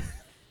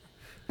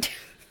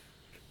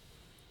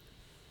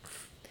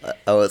 I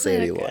won't say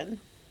anyone.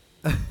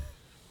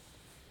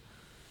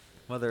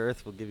 Mother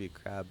Earth will give you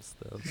crabs,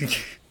 though.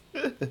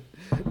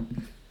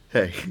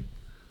 Hey,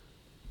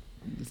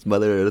 this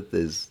Mother Earth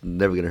is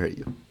never gonna hurt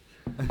you.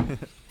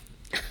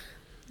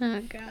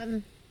 Oh,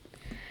 God.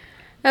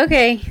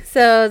 Okay,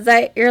 so is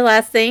that your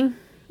last thing?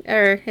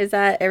 Or is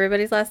that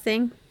everybody's last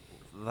thing?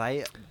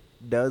 That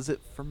does it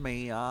for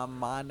me.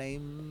 My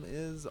name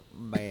is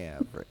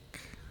Maverick.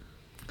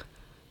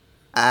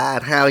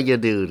 How you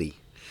doody?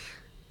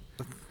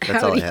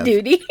 That's all I Howdy have.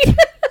 doody.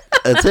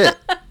 That's it.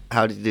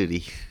 Howdy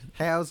doody.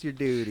 How's your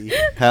duty?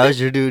 How's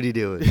your duty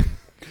doing?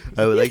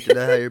 I would like to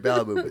know how your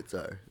bowel movements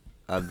are.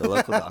 I'm the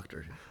local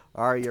doctor.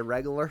 Are you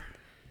regular?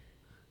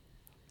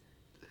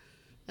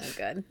 Oh,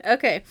 good.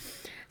 Okay.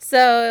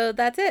 So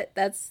that's it.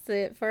 That's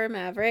it for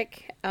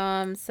Maverick.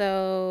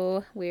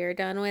 So we're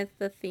done with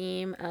the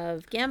theme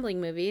of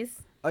gambling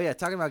movies. Oh, yeah.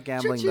 Talking about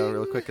gambling, though,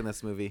 real quick in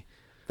this movie.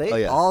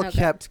 They Oh, all Okay.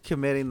 kept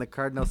committing the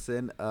cardinal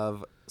sin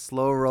of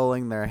slow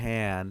rolling their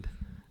hand.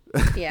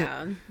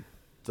 Yeah.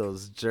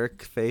 Those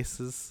jerk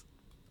faces.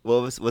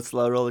 What's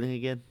slow rolling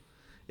again?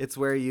 It's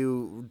where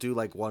you do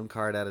like one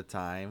card at a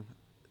time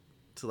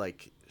to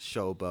like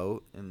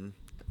showboat and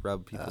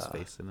rub people's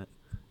face in it.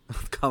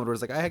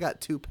 Commodore's like, I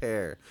got 2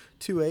 pair,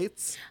 2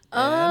 8s,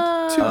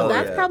 and 2 Oh,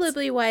 that's yeah.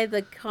 probably why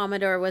the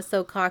Commodore was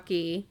so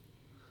cocky.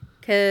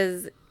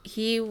 Because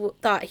he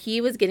thought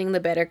he was getting the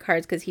better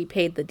cards because he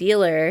paid the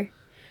dealer.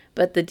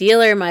 But the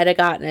dealer might have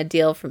gotten a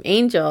deal from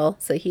Angel,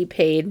 so he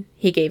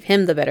gave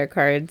him the better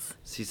cards.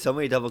 See, so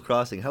many double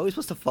crossing. How are we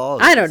supposed to follow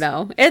I this? don't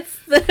know. It's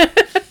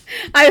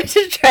I was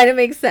just trying to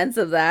make sense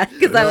of that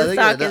because I was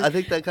talking. I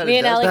think that kind me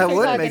of and does. Alex that were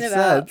would talking make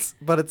about- sense,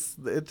 but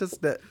it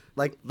just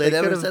like They they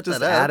never could have set just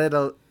that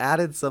up.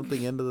 added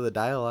something into the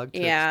dialogue to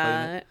explain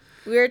Yeah. it.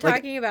 We were Like-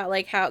 talking about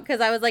like how,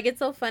 because I was like, it's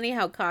so funny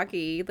how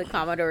cocky the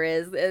Commodore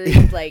is.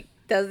 He's like,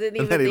 doesn't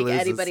even then he think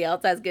loses. anybody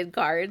else has good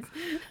cards.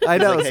 I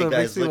know, Like, hey so it guys,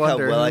 makes me look how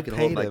wonder well who I can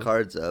hold paid my him.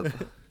 cards up.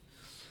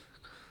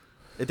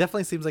 It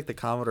definitely seems like the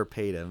Commodore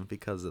paid him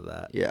because of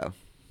that. Yeah.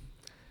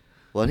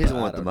 Well, and he's the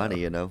But one I with the don't money,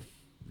 know. you know.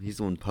 He's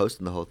the one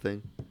posting the whole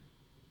thing.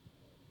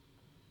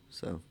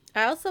 So.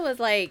 I also was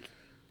like,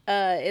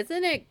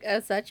 isn't it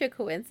such a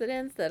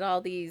coincidence that all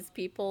these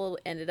people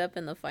ended up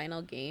in the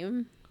final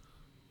game?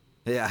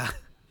 Yeah,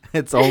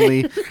 it's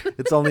only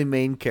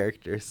main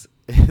characters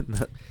in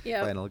the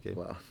Yep. final game.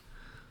 Well,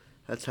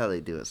 that's how they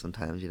do it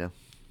sometimes, you know.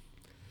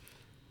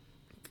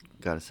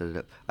 Gotta set it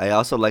up. I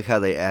also like how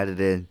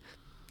they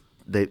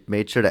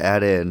made sure to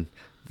add in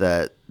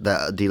that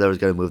the dealer was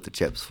going to move the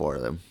chips for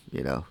them,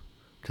 you know,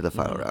 to the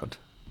final round.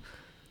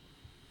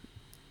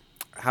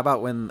 How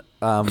about when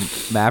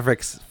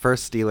Maverick's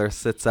first dealer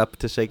sits up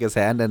to shake his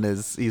hand and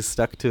he's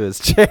stuck to his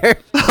chair?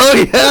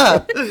 Oh,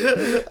 yeah!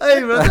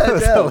 I wrote that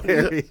was down.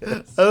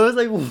 hilarious. I was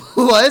like,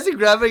 why is he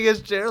grabbing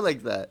his chair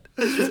like that?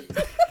 Did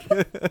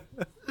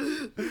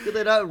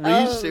they not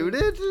reshoot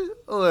it?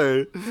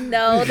 Or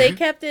No, they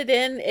kept it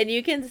in, and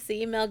you can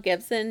see Mel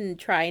Gibson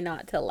try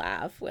not to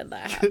laugh when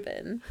that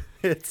happened.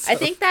 It's I so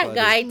think that funny.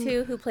 guy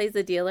too, who plays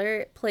the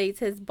dealer, plays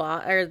his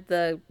boss or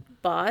the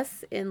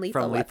boss in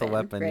Lethal From Weapon. Lethal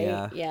Weapon, right?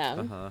 yeah. Yeah.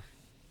 Uh-huh.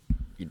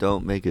 you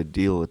don't make a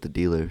deal with the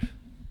dealer.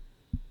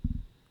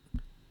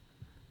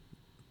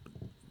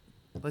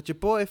 Let your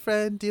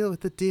boyfriend deal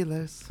with the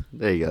dealers.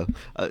 There you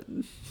go.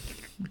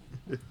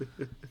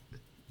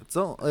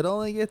 It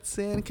only gets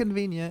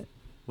inconvenient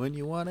when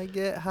you want to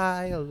get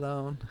high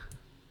alone.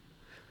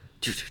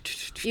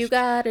 You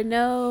gotta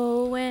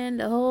know when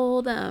to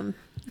hold them.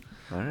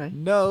 All right.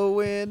 Know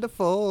when to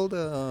fold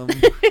 'em.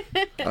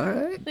 All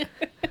right.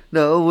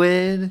 No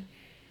win.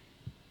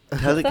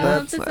 How's it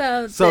go?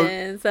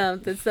 Something.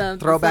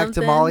 Throwback to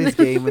something. Molly's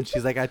game when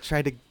she's like, I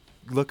tried to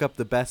look up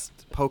the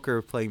best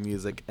poker playing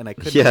music and I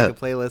couldn't Yeah. make a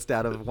playlist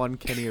out of one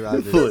Kenny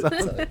Rogers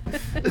song.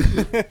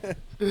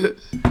 Man,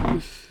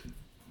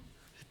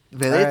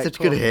 they All had right, such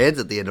cool. good hands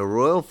at the end. A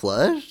royal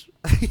flush?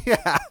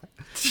 Yeah.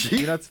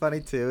 You know what's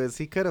funny too is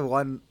he could have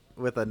won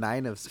with a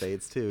 9 of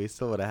spades too. He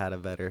still would have had a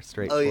better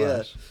straight Oh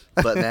flush.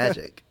 yeah, but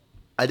magic.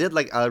 I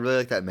really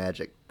like that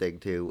magic thing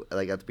too.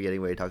 Like at the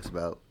beginning where he talks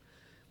about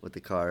with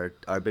the card.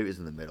 Our baby's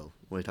in the middle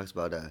when he talks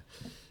about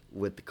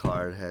with the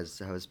card has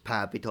how his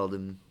pappy told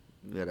him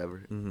whatever.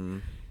 Mm-hmm.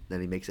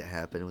 Then he makes it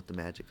happen with the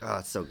magic. Oh,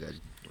 it's so good.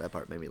 That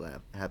part made me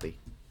happy.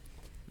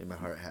 Made my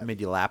heart happy.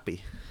 Made you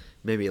lappy.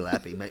 Made me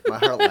lappy. My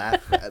heart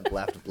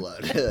laughed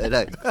blood, and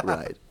I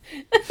cried.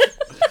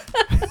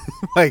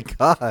 My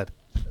God.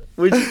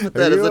 We just put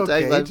that Are as you a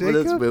okay, tagline for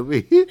this Jacob?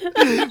 movie,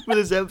 for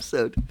this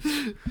episode.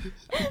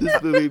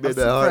 This movie I'm made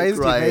my heart surprised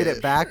cry. you made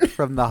it back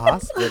from the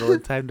hospital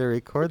in time to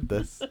record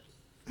this.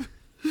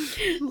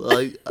 Well,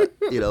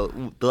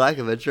 the lack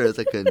of insurance,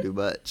 I couldn't do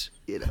much.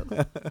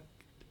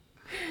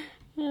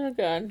 Oh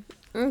God.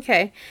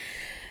 Okay.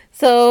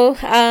 So,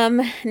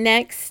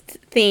 next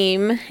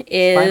theme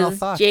Final is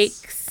thoughts.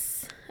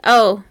 Jake's.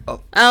 Oh,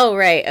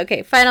 right.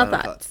 Okay. Final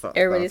Final thoughts. thoughts.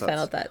 Everybody's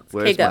final thoughts. Okay,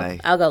 Where's go. my-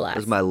 I'll go last.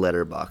 Where's my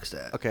letterbox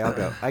at? Okay, I'll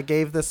go. I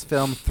gave this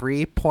film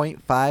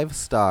 3.5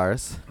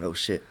 stars. Oh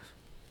shit.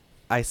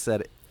 I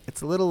said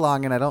it's a little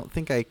long and I don't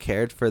think I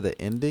cared for the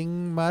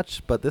ending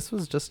much, but this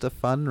was just a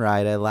fun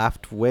ride. I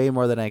laughed way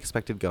more than I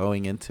expected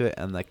going into it,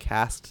 and the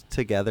cast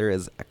together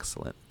is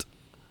excellent.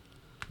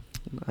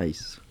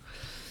 Nice.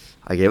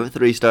 I gave it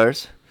 3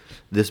 stars.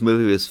 This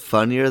movie was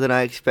funnier than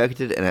I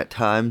expected, and at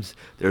times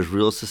there's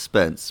real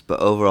suspense, but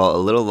overall a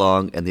little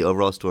long, and the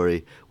overall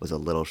story was a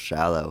little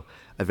shallow.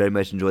 I very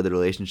much enjoyed the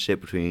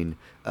relationship between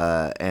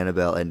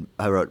Annabelle and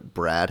I wrote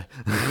Brad.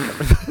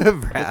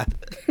 Brad.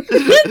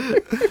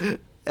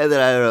 And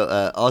then I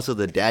wrote also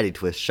the daddy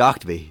twist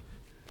shocked me.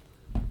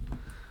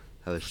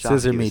 I was shocked.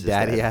 Scissor he me was his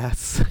daddy dad.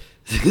 ass.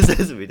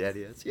 Scissor me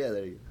daddy ass. Yeah,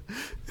 there you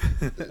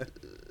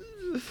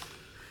go.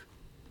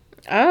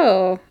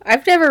 Oh,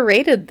 I've never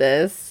rated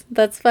this.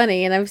 That's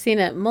funny, and I've seen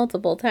it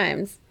multiple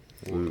times.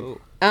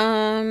 Whoa.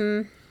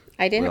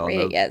 I didn't all rate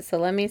know- it yet, so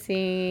let me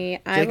see.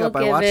 Jacob, I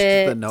I will watched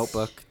give it. The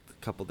Notebook a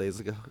couple days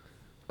ago.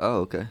 Oh,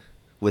 okay.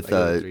 With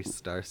I gave it 3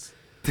 stars.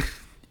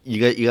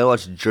 you gotta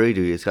watch Jury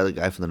Duty. It's got the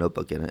guy from The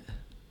Notebook in it.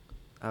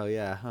 Oh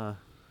yeah, huh?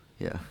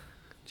 Yeah,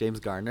 James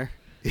Garner.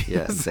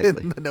 Yeah, He's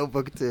exactly. in The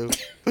Notebook too.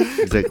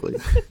 exactly.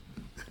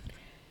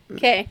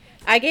 Okay,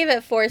 I gave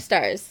it 4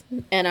 stars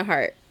and a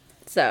heart.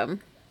 So,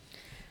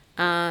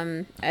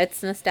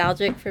 it's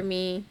nostalgic for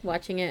me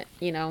watching it,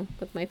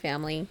 with my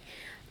family.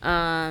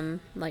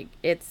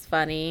 It's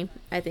funny.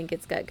 I think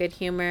it's got good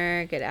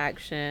humor, good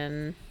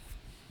action.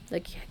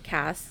 The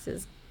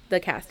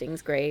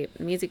casting's great.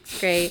 Music's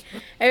great.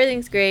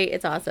 Everything's great.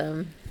 It's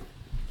awesome.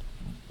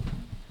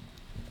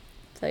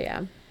 So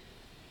yeah.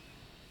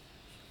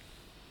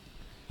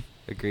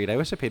 Agreed. I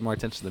wish I paid more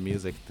attention to the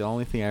music. The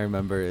only thing I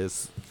remember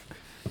is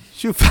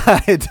shoot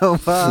fly, don't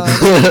fall.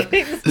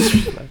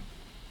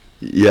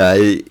 Yeah,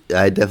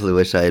 I definitely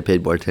wish I had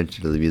paid more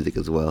attention to the music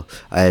as well.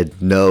 I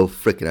had no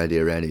freaking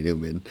idea Randy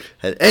Newman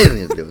had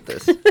anything to do with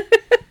this.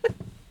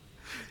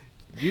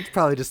 You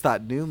probably just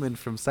thought Newman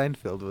from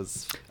Seinfeld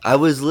was. I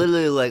was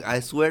literally like,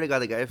 I swear to God,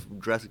 the guy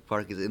from Jurassic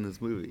Park is in this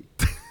movie.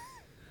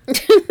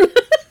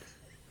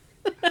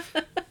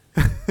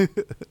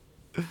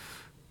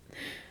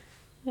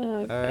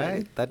 All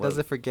right, that does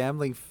it for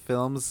gambling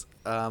films.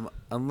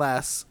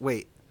 Unless,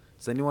 wait,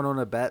 does anyone want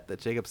to bet that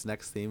Jacob's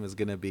next theme is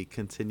going to be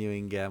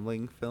continuing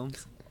gambling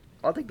films?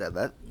 I'll take that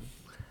bet.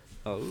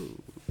 Oh,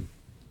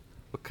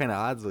 what kind of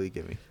odds will you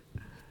give me?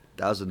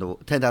 10,000 to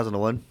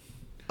 1.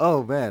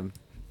 Oh man,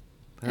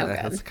 Oh, God.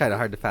 that's kind of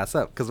hard to pass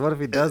up. Because what if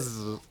he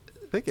does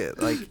pick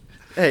it? Like,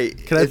 Hey,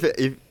 Can I-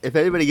 if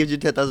anybody gives you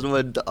 10,000 to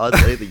 1 odds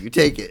on anything, you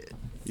take it.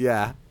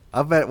 yeah,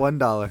 I'll bet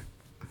 $1.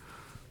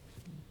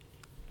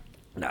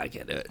 No, I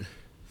can't do it.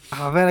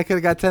 Oh man, I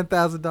could have got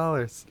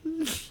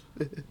 $10,000.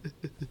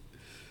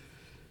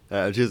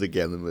 I'm choosing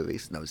gambling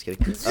movies. No, I'm just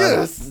kidding.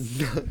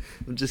 Yes!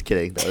 I'm just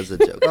kidding. That was a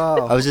joke.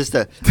 Oh. I was just,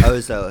 what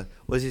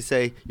does he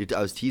say?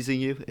 I was teasing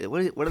you.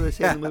 What do they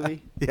say in the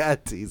movie? Yeah,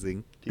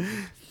 teasing.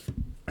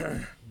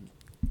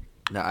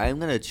 Now, I'm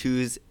going to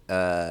choose,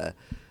 I'm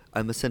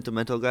a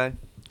sentimental guy.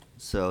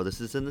 So this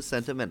is in the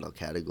sentimental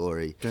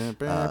category.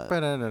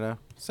 Sentimental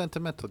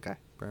guy.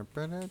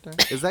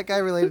 Is that guy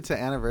related to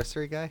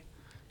Anniversary Guy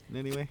in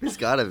any way? It's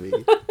gotta be.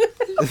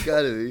 It's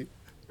gotta be.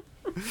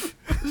 I'm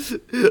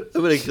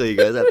gonna kill you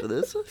guys after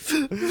this.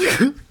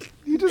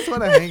 You just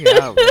want to hang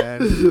out,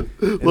 man. and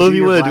Well, if do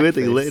you your want to do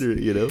anything blackface. later,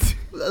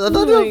 I'm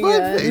not Oh doing my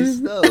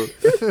blackface. God.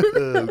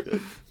 No.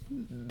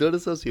 Don't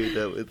associate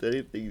that with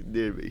anything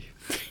near me.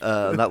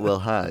 Not Will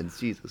Hines.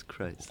 Jesus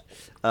Christ.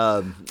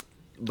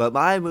 But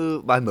my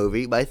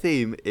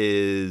theme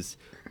is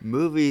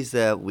movies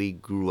that we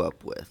grew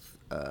up with.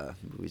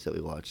 Movies that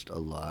we watched a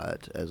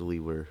lot as we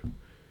were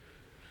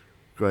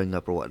growing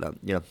up or whatnot.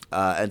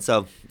 And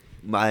so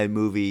my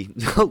movie,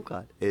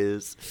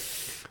 is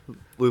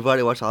we've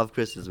already watched all of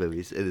Kristyn's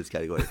movies in this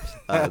category.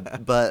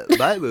 But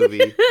my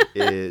movie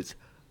is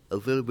a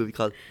little movie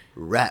called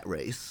Rat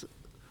Race.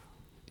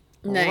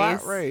 Nice.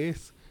 Rat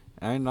race.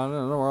 Ain't nothing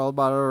in the world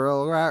but a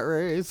real rat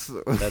race.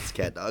 That's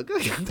Cat Dog.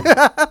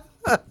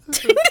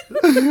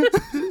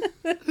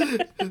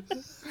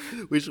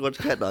 We should watch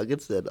Cat Dog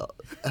instead.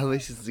 How many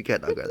seasons of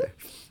Cat Dog are there?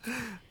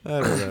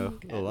 I don't know.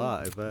 A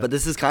lot, I bet. But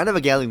this is kind of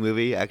a gambling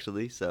movie,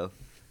 actually. So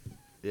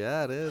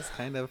yeah, it is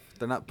kind of.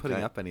 They're not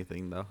putting up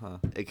anything though, huh?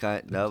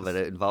 but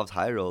it involves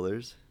high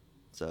rollers.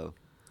 So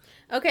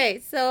Okay,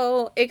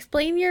 so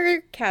explain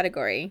your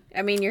category.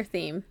 I mean, your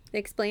theme.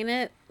 Explain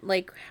it.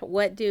 Like,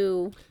 what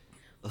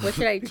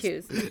should I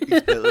choose?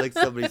 like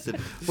somebody said.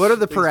 What are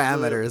the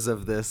parameters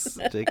of this,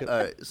 Jacob? All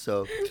right,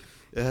 so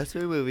it has to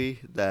be a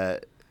movie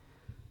that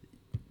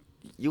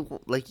you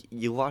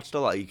watched a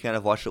lot. You kind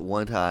of watched it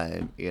one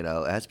time. You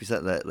know, it has to be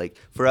something that, like,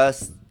 for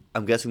us,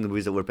 I'm guessing the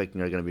movies that we're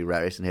picking are going to be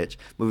Rat Race and Hitch,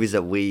 movies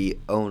that we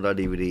owned on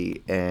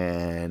DVD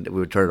and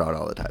we would turn it on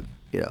all the time.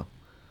 You know.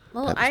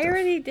 Well, I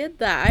already did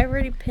that. I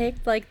already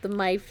picked like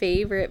my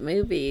favorite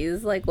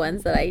movies, like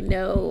ones that I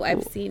know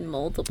I've seen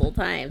multiple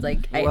times.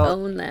 Like I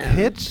own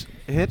them.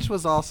 Hitch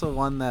was also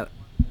one that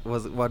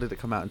was. What did it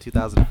come out in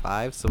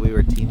 2005? So we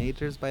were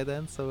teenagers by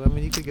then. So I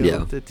mean, you could go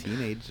into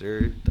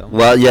teenager.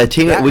 Well, yeah,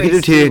 we could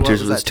do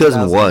teenagers. It was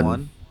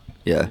 2001.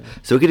 Yeah,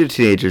 so we could do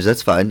teenagers.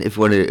 That's fine. If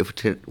we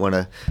want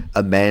to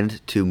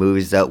amend to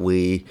movies that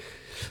we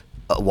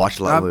watched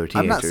a lot when we were teenagers.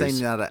 I'm not saying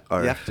that you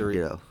have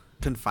to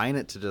confine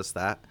it to just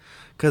that.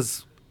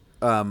 Because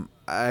I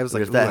was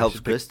like, if that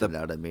helps Kristyn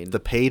out, I mean. The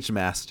Page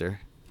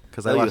Master.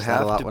 Because I watched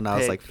that a lot when I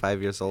was like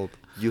 5 years old.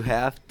 You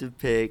have to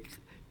pick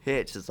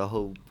Hitch. That's the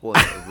whole point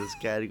of this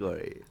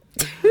category.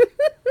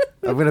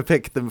 I'm going to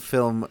pick the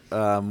film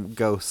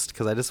Ghost.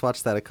 Because I just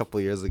watched that a couple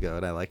years ago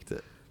and I liked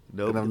it.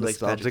 Nobody likes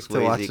nostalgic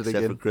to watch it again.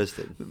 Except for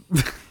Kristyn.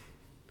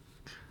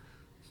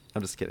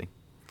 I'm just kidding.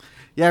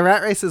 Yeah,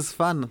 Rat Race is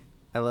fun.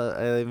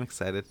 I'm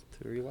excited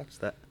to rewatch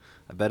that.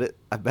 I bet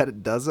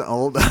it doesn't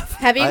hold up.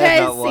 Have you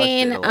guys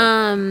seen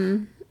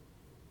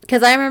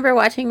because I remember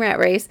watching Rat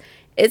Race.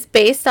 It's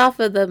based off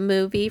of the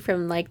movie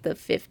from like the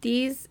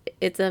 50s.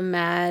 It's a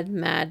mad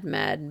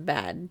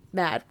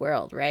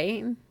world,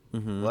 right?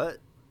 Mm-hmm. What?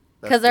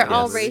 Because they're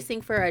all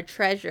racing for a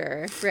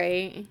treasure,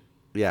 right?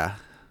 Yeah.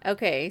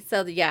 Okay,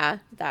 so yeah,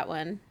 that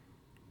one.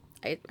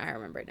 I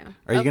remember it now.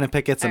 Are you going to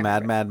pick It's a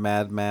Mad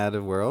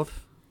World?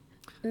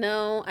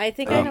 No, I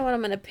think I know what I'm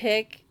going to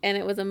pick, and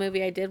it was a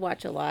movie I did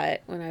watch a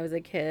lot when I was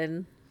a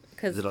kid,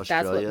 because that's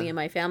what me and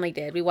my family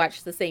did. We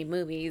watched the same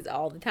movies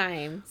all the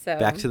time. So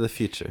Back to the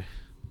Future.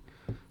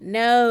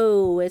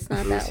 No, it's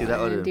not that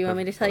one. Do you want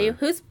me to tell you?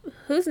 Who's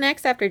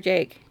next after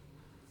Jake?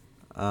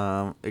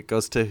 It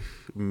goes to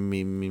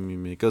me.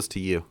 It goes to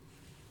you.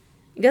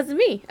 It goes to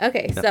me.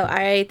 Okay, so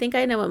I think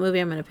I know what movie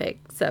I'm going to pick.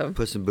 So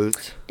Puss in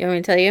Boots. Do you want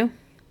me to tell you?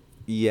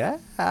 Yeah,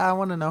 I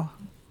want to know.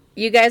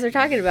 You guys are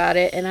talking about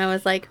it, and I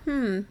was like,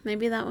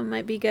 maybe that one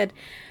might be good.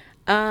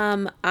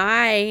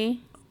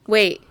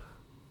 Wait.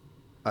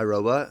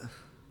 iRobot?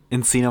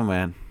 Encino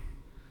Man.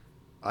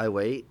 I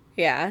Wait?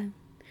 Yeah.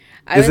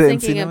 I was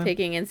thinking of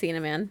picking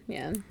Encino Man.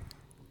 Yeah.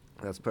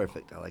 That's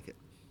perfect. I like it.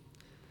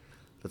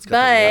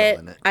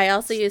 But I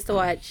also used to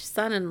watch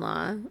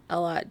Son-in-Law a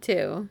lot,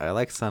 too. I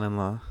like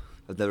Son-in-Law.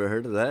 I've never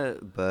heard of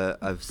that,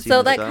 but I've seen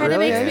So that kind of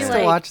makes me I used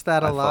to watch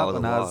that a lot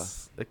when I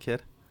was a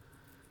kid.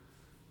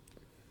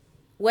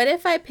 What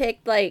if I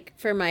picked, like,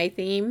 for my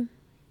theme,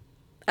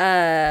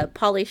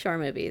 Pauly Shore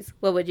movies?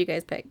 What would you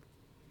guys pick?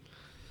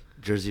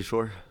 Jersey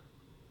Shore?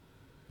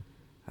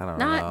 I don't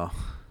know.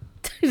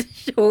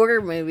 Shore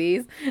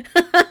movies.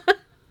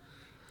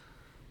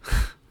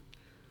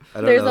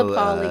 There's a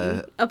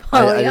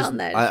Pauly on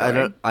that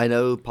shore. I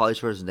know Pauly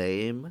Shore's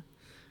name,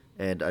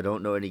 and I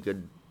don't know any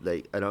good,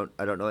 like, I don't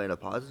know in a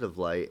positive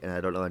light, and I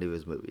don't know any of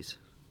his movies.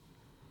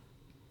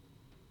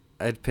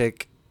 I'd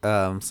pick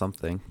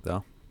something,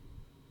 though.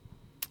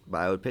 But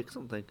I would pick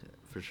something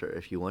for sure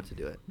if you want to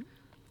do it.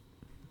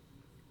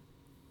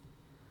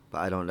 But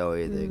I don't know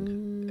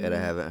anything, and I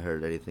haven't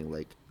heard anything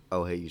like,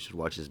 "Oh, hey, you should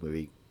watch this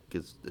movie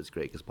because it's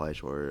great because Pauly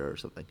Shore or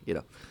something," you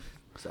know.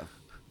 So,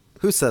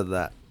 who said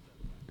that?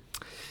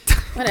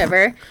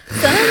 Whatever.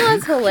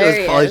 Son-in-Law's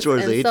hilarious, Pauly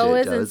Shore's and agent, so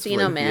is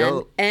Encino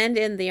Man, and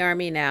In the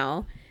Army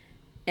Now,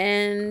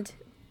 and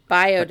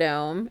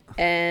Biodome,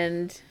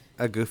 and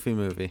a Goofy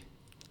movie.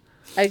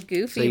 A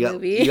Goofy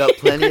movie. You got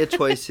plenty of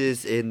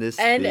choices in this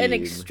and theme. An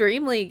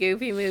extremely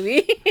Goofy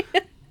movie.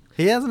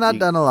 He has not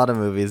done a lot of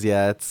movies.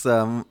 Yeah, it's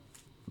not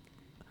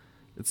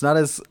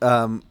as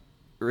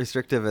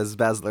restrictive as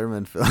Baz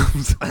Luhrmann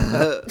films.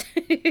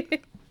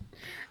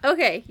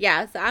 Okay,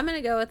 yeah, so I'm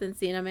gonna go with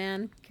Encino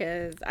Man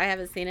because I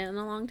haven't seen it in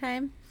a long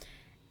time,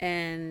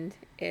 and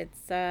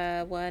it's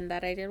one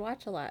that I did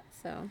watch a lot.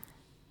 So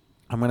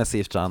I'm gonna see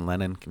if John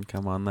Lennon can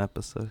come on the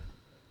episode.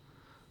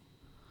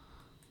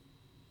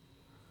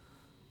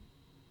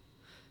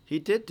 He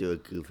did do a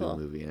Goofy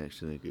movie,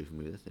 actually. A Goofy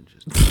movie. That's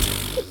interesting.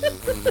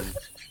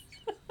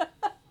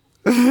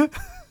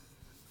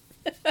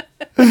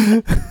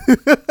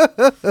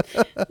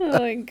 Oh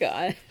my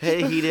god.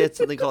 Hey, he did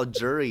something called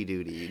Jury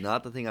Duty,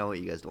 not the thing I want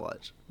you guys to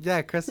watch.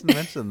 Yeah, Kristyn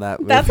mentioned that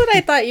movie. That's what I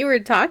thought you were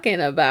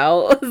talking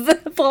about. Was the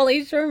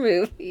Pauly Shore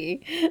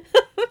movie.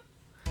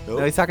 Nope.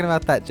 No, he's talking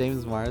about that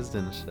James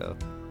Marsden show.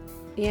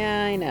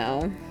 Yeah, I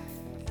know.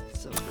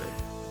 So great.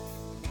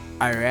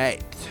 All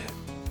right.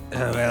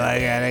 Well, I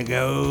gotta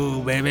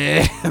go,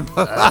 baby.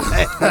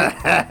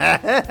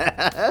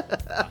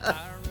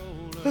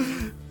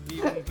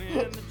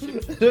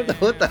 I don't know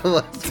what that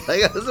was.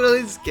 Like, I was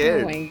really Oh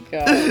scared. my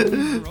god.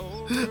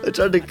 I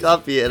tried to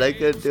copy it and I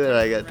couldn't do it.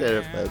 I got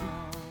terrified.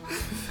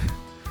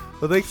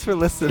 Well, thanks for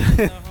listening.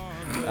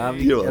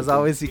 You're As welcome.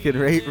 always, you can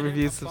rate,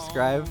 review,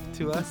 subscribe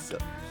to us.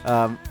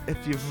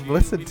 If you've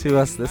listened to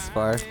us this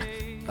far,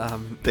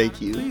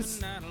 Thank you.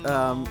 please,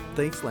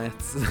 thanks,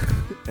 Lance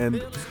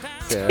and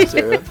Sarah.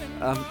 Sarah.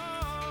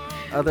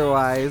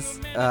 Otherwise,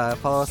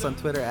 follow us on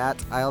Twitter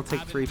at I'll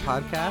Take 3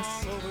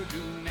 Podcasts.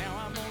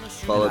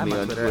 Follow And me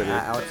I'm on Twitter Twitter.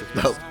 at Alex.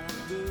 No.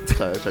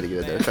 Sorry, I was trying to get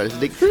in there. I was trying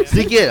to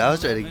sneak in. I was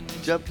trying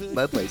to jump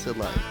my place in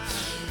line.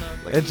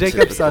 Like And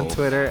Jacob's on typical.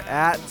 Twitter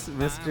at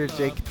Mr.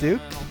 Jake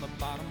Duke.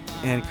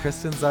 And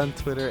Kristyn's on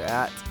Twitter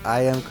at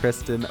I am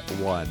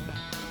Kristyn1.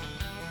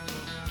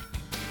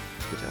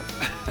 Good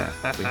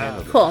job. We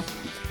handled it. Cool.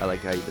 I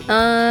like how you did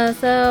that.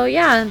 So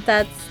yeah,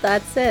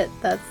 that's it.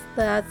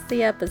 That's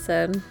the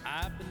episode.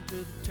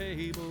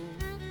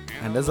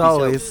 And as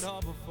always,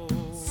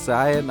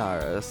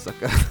 sayonara,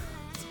 sucker.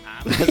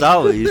 As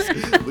always,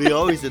 we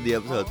always end the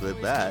episodes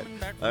with that.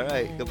 All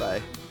right,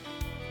 goodbye.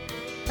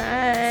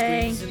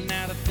 Bye. Squeezing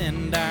out a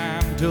thin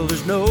dime till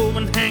there's no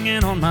one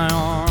hanging on my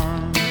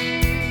arm.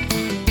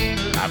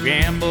 I've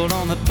gambled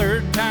on the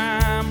third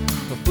time.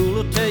 A fool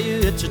will tell you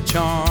it's a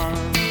charm.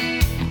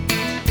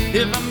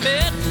 If I'm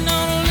betting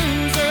on a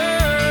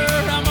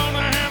loser, I'm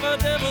gonna have a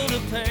devil to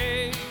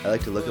pay. I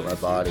like to look at my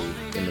body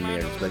in the mirror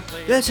and be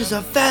like, this is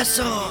a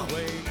vessel!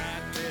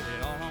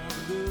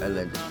 And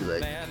then just be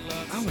like,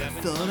 I'm gonna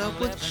fill it up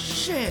with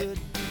shit.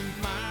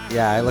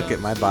 Yeah, I look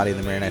at my body in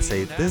the mirror and I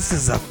say, this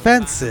is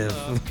offensive.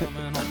 On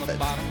the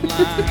bottom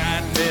line,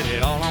 I'd bet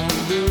it all on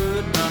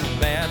good. None of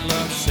bad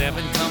luck,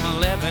 7 come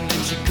 11, and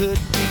she could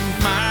be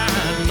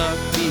mine. Luck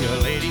be a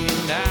lady,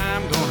 and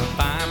I'm gonna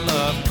find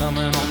love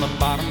coming on.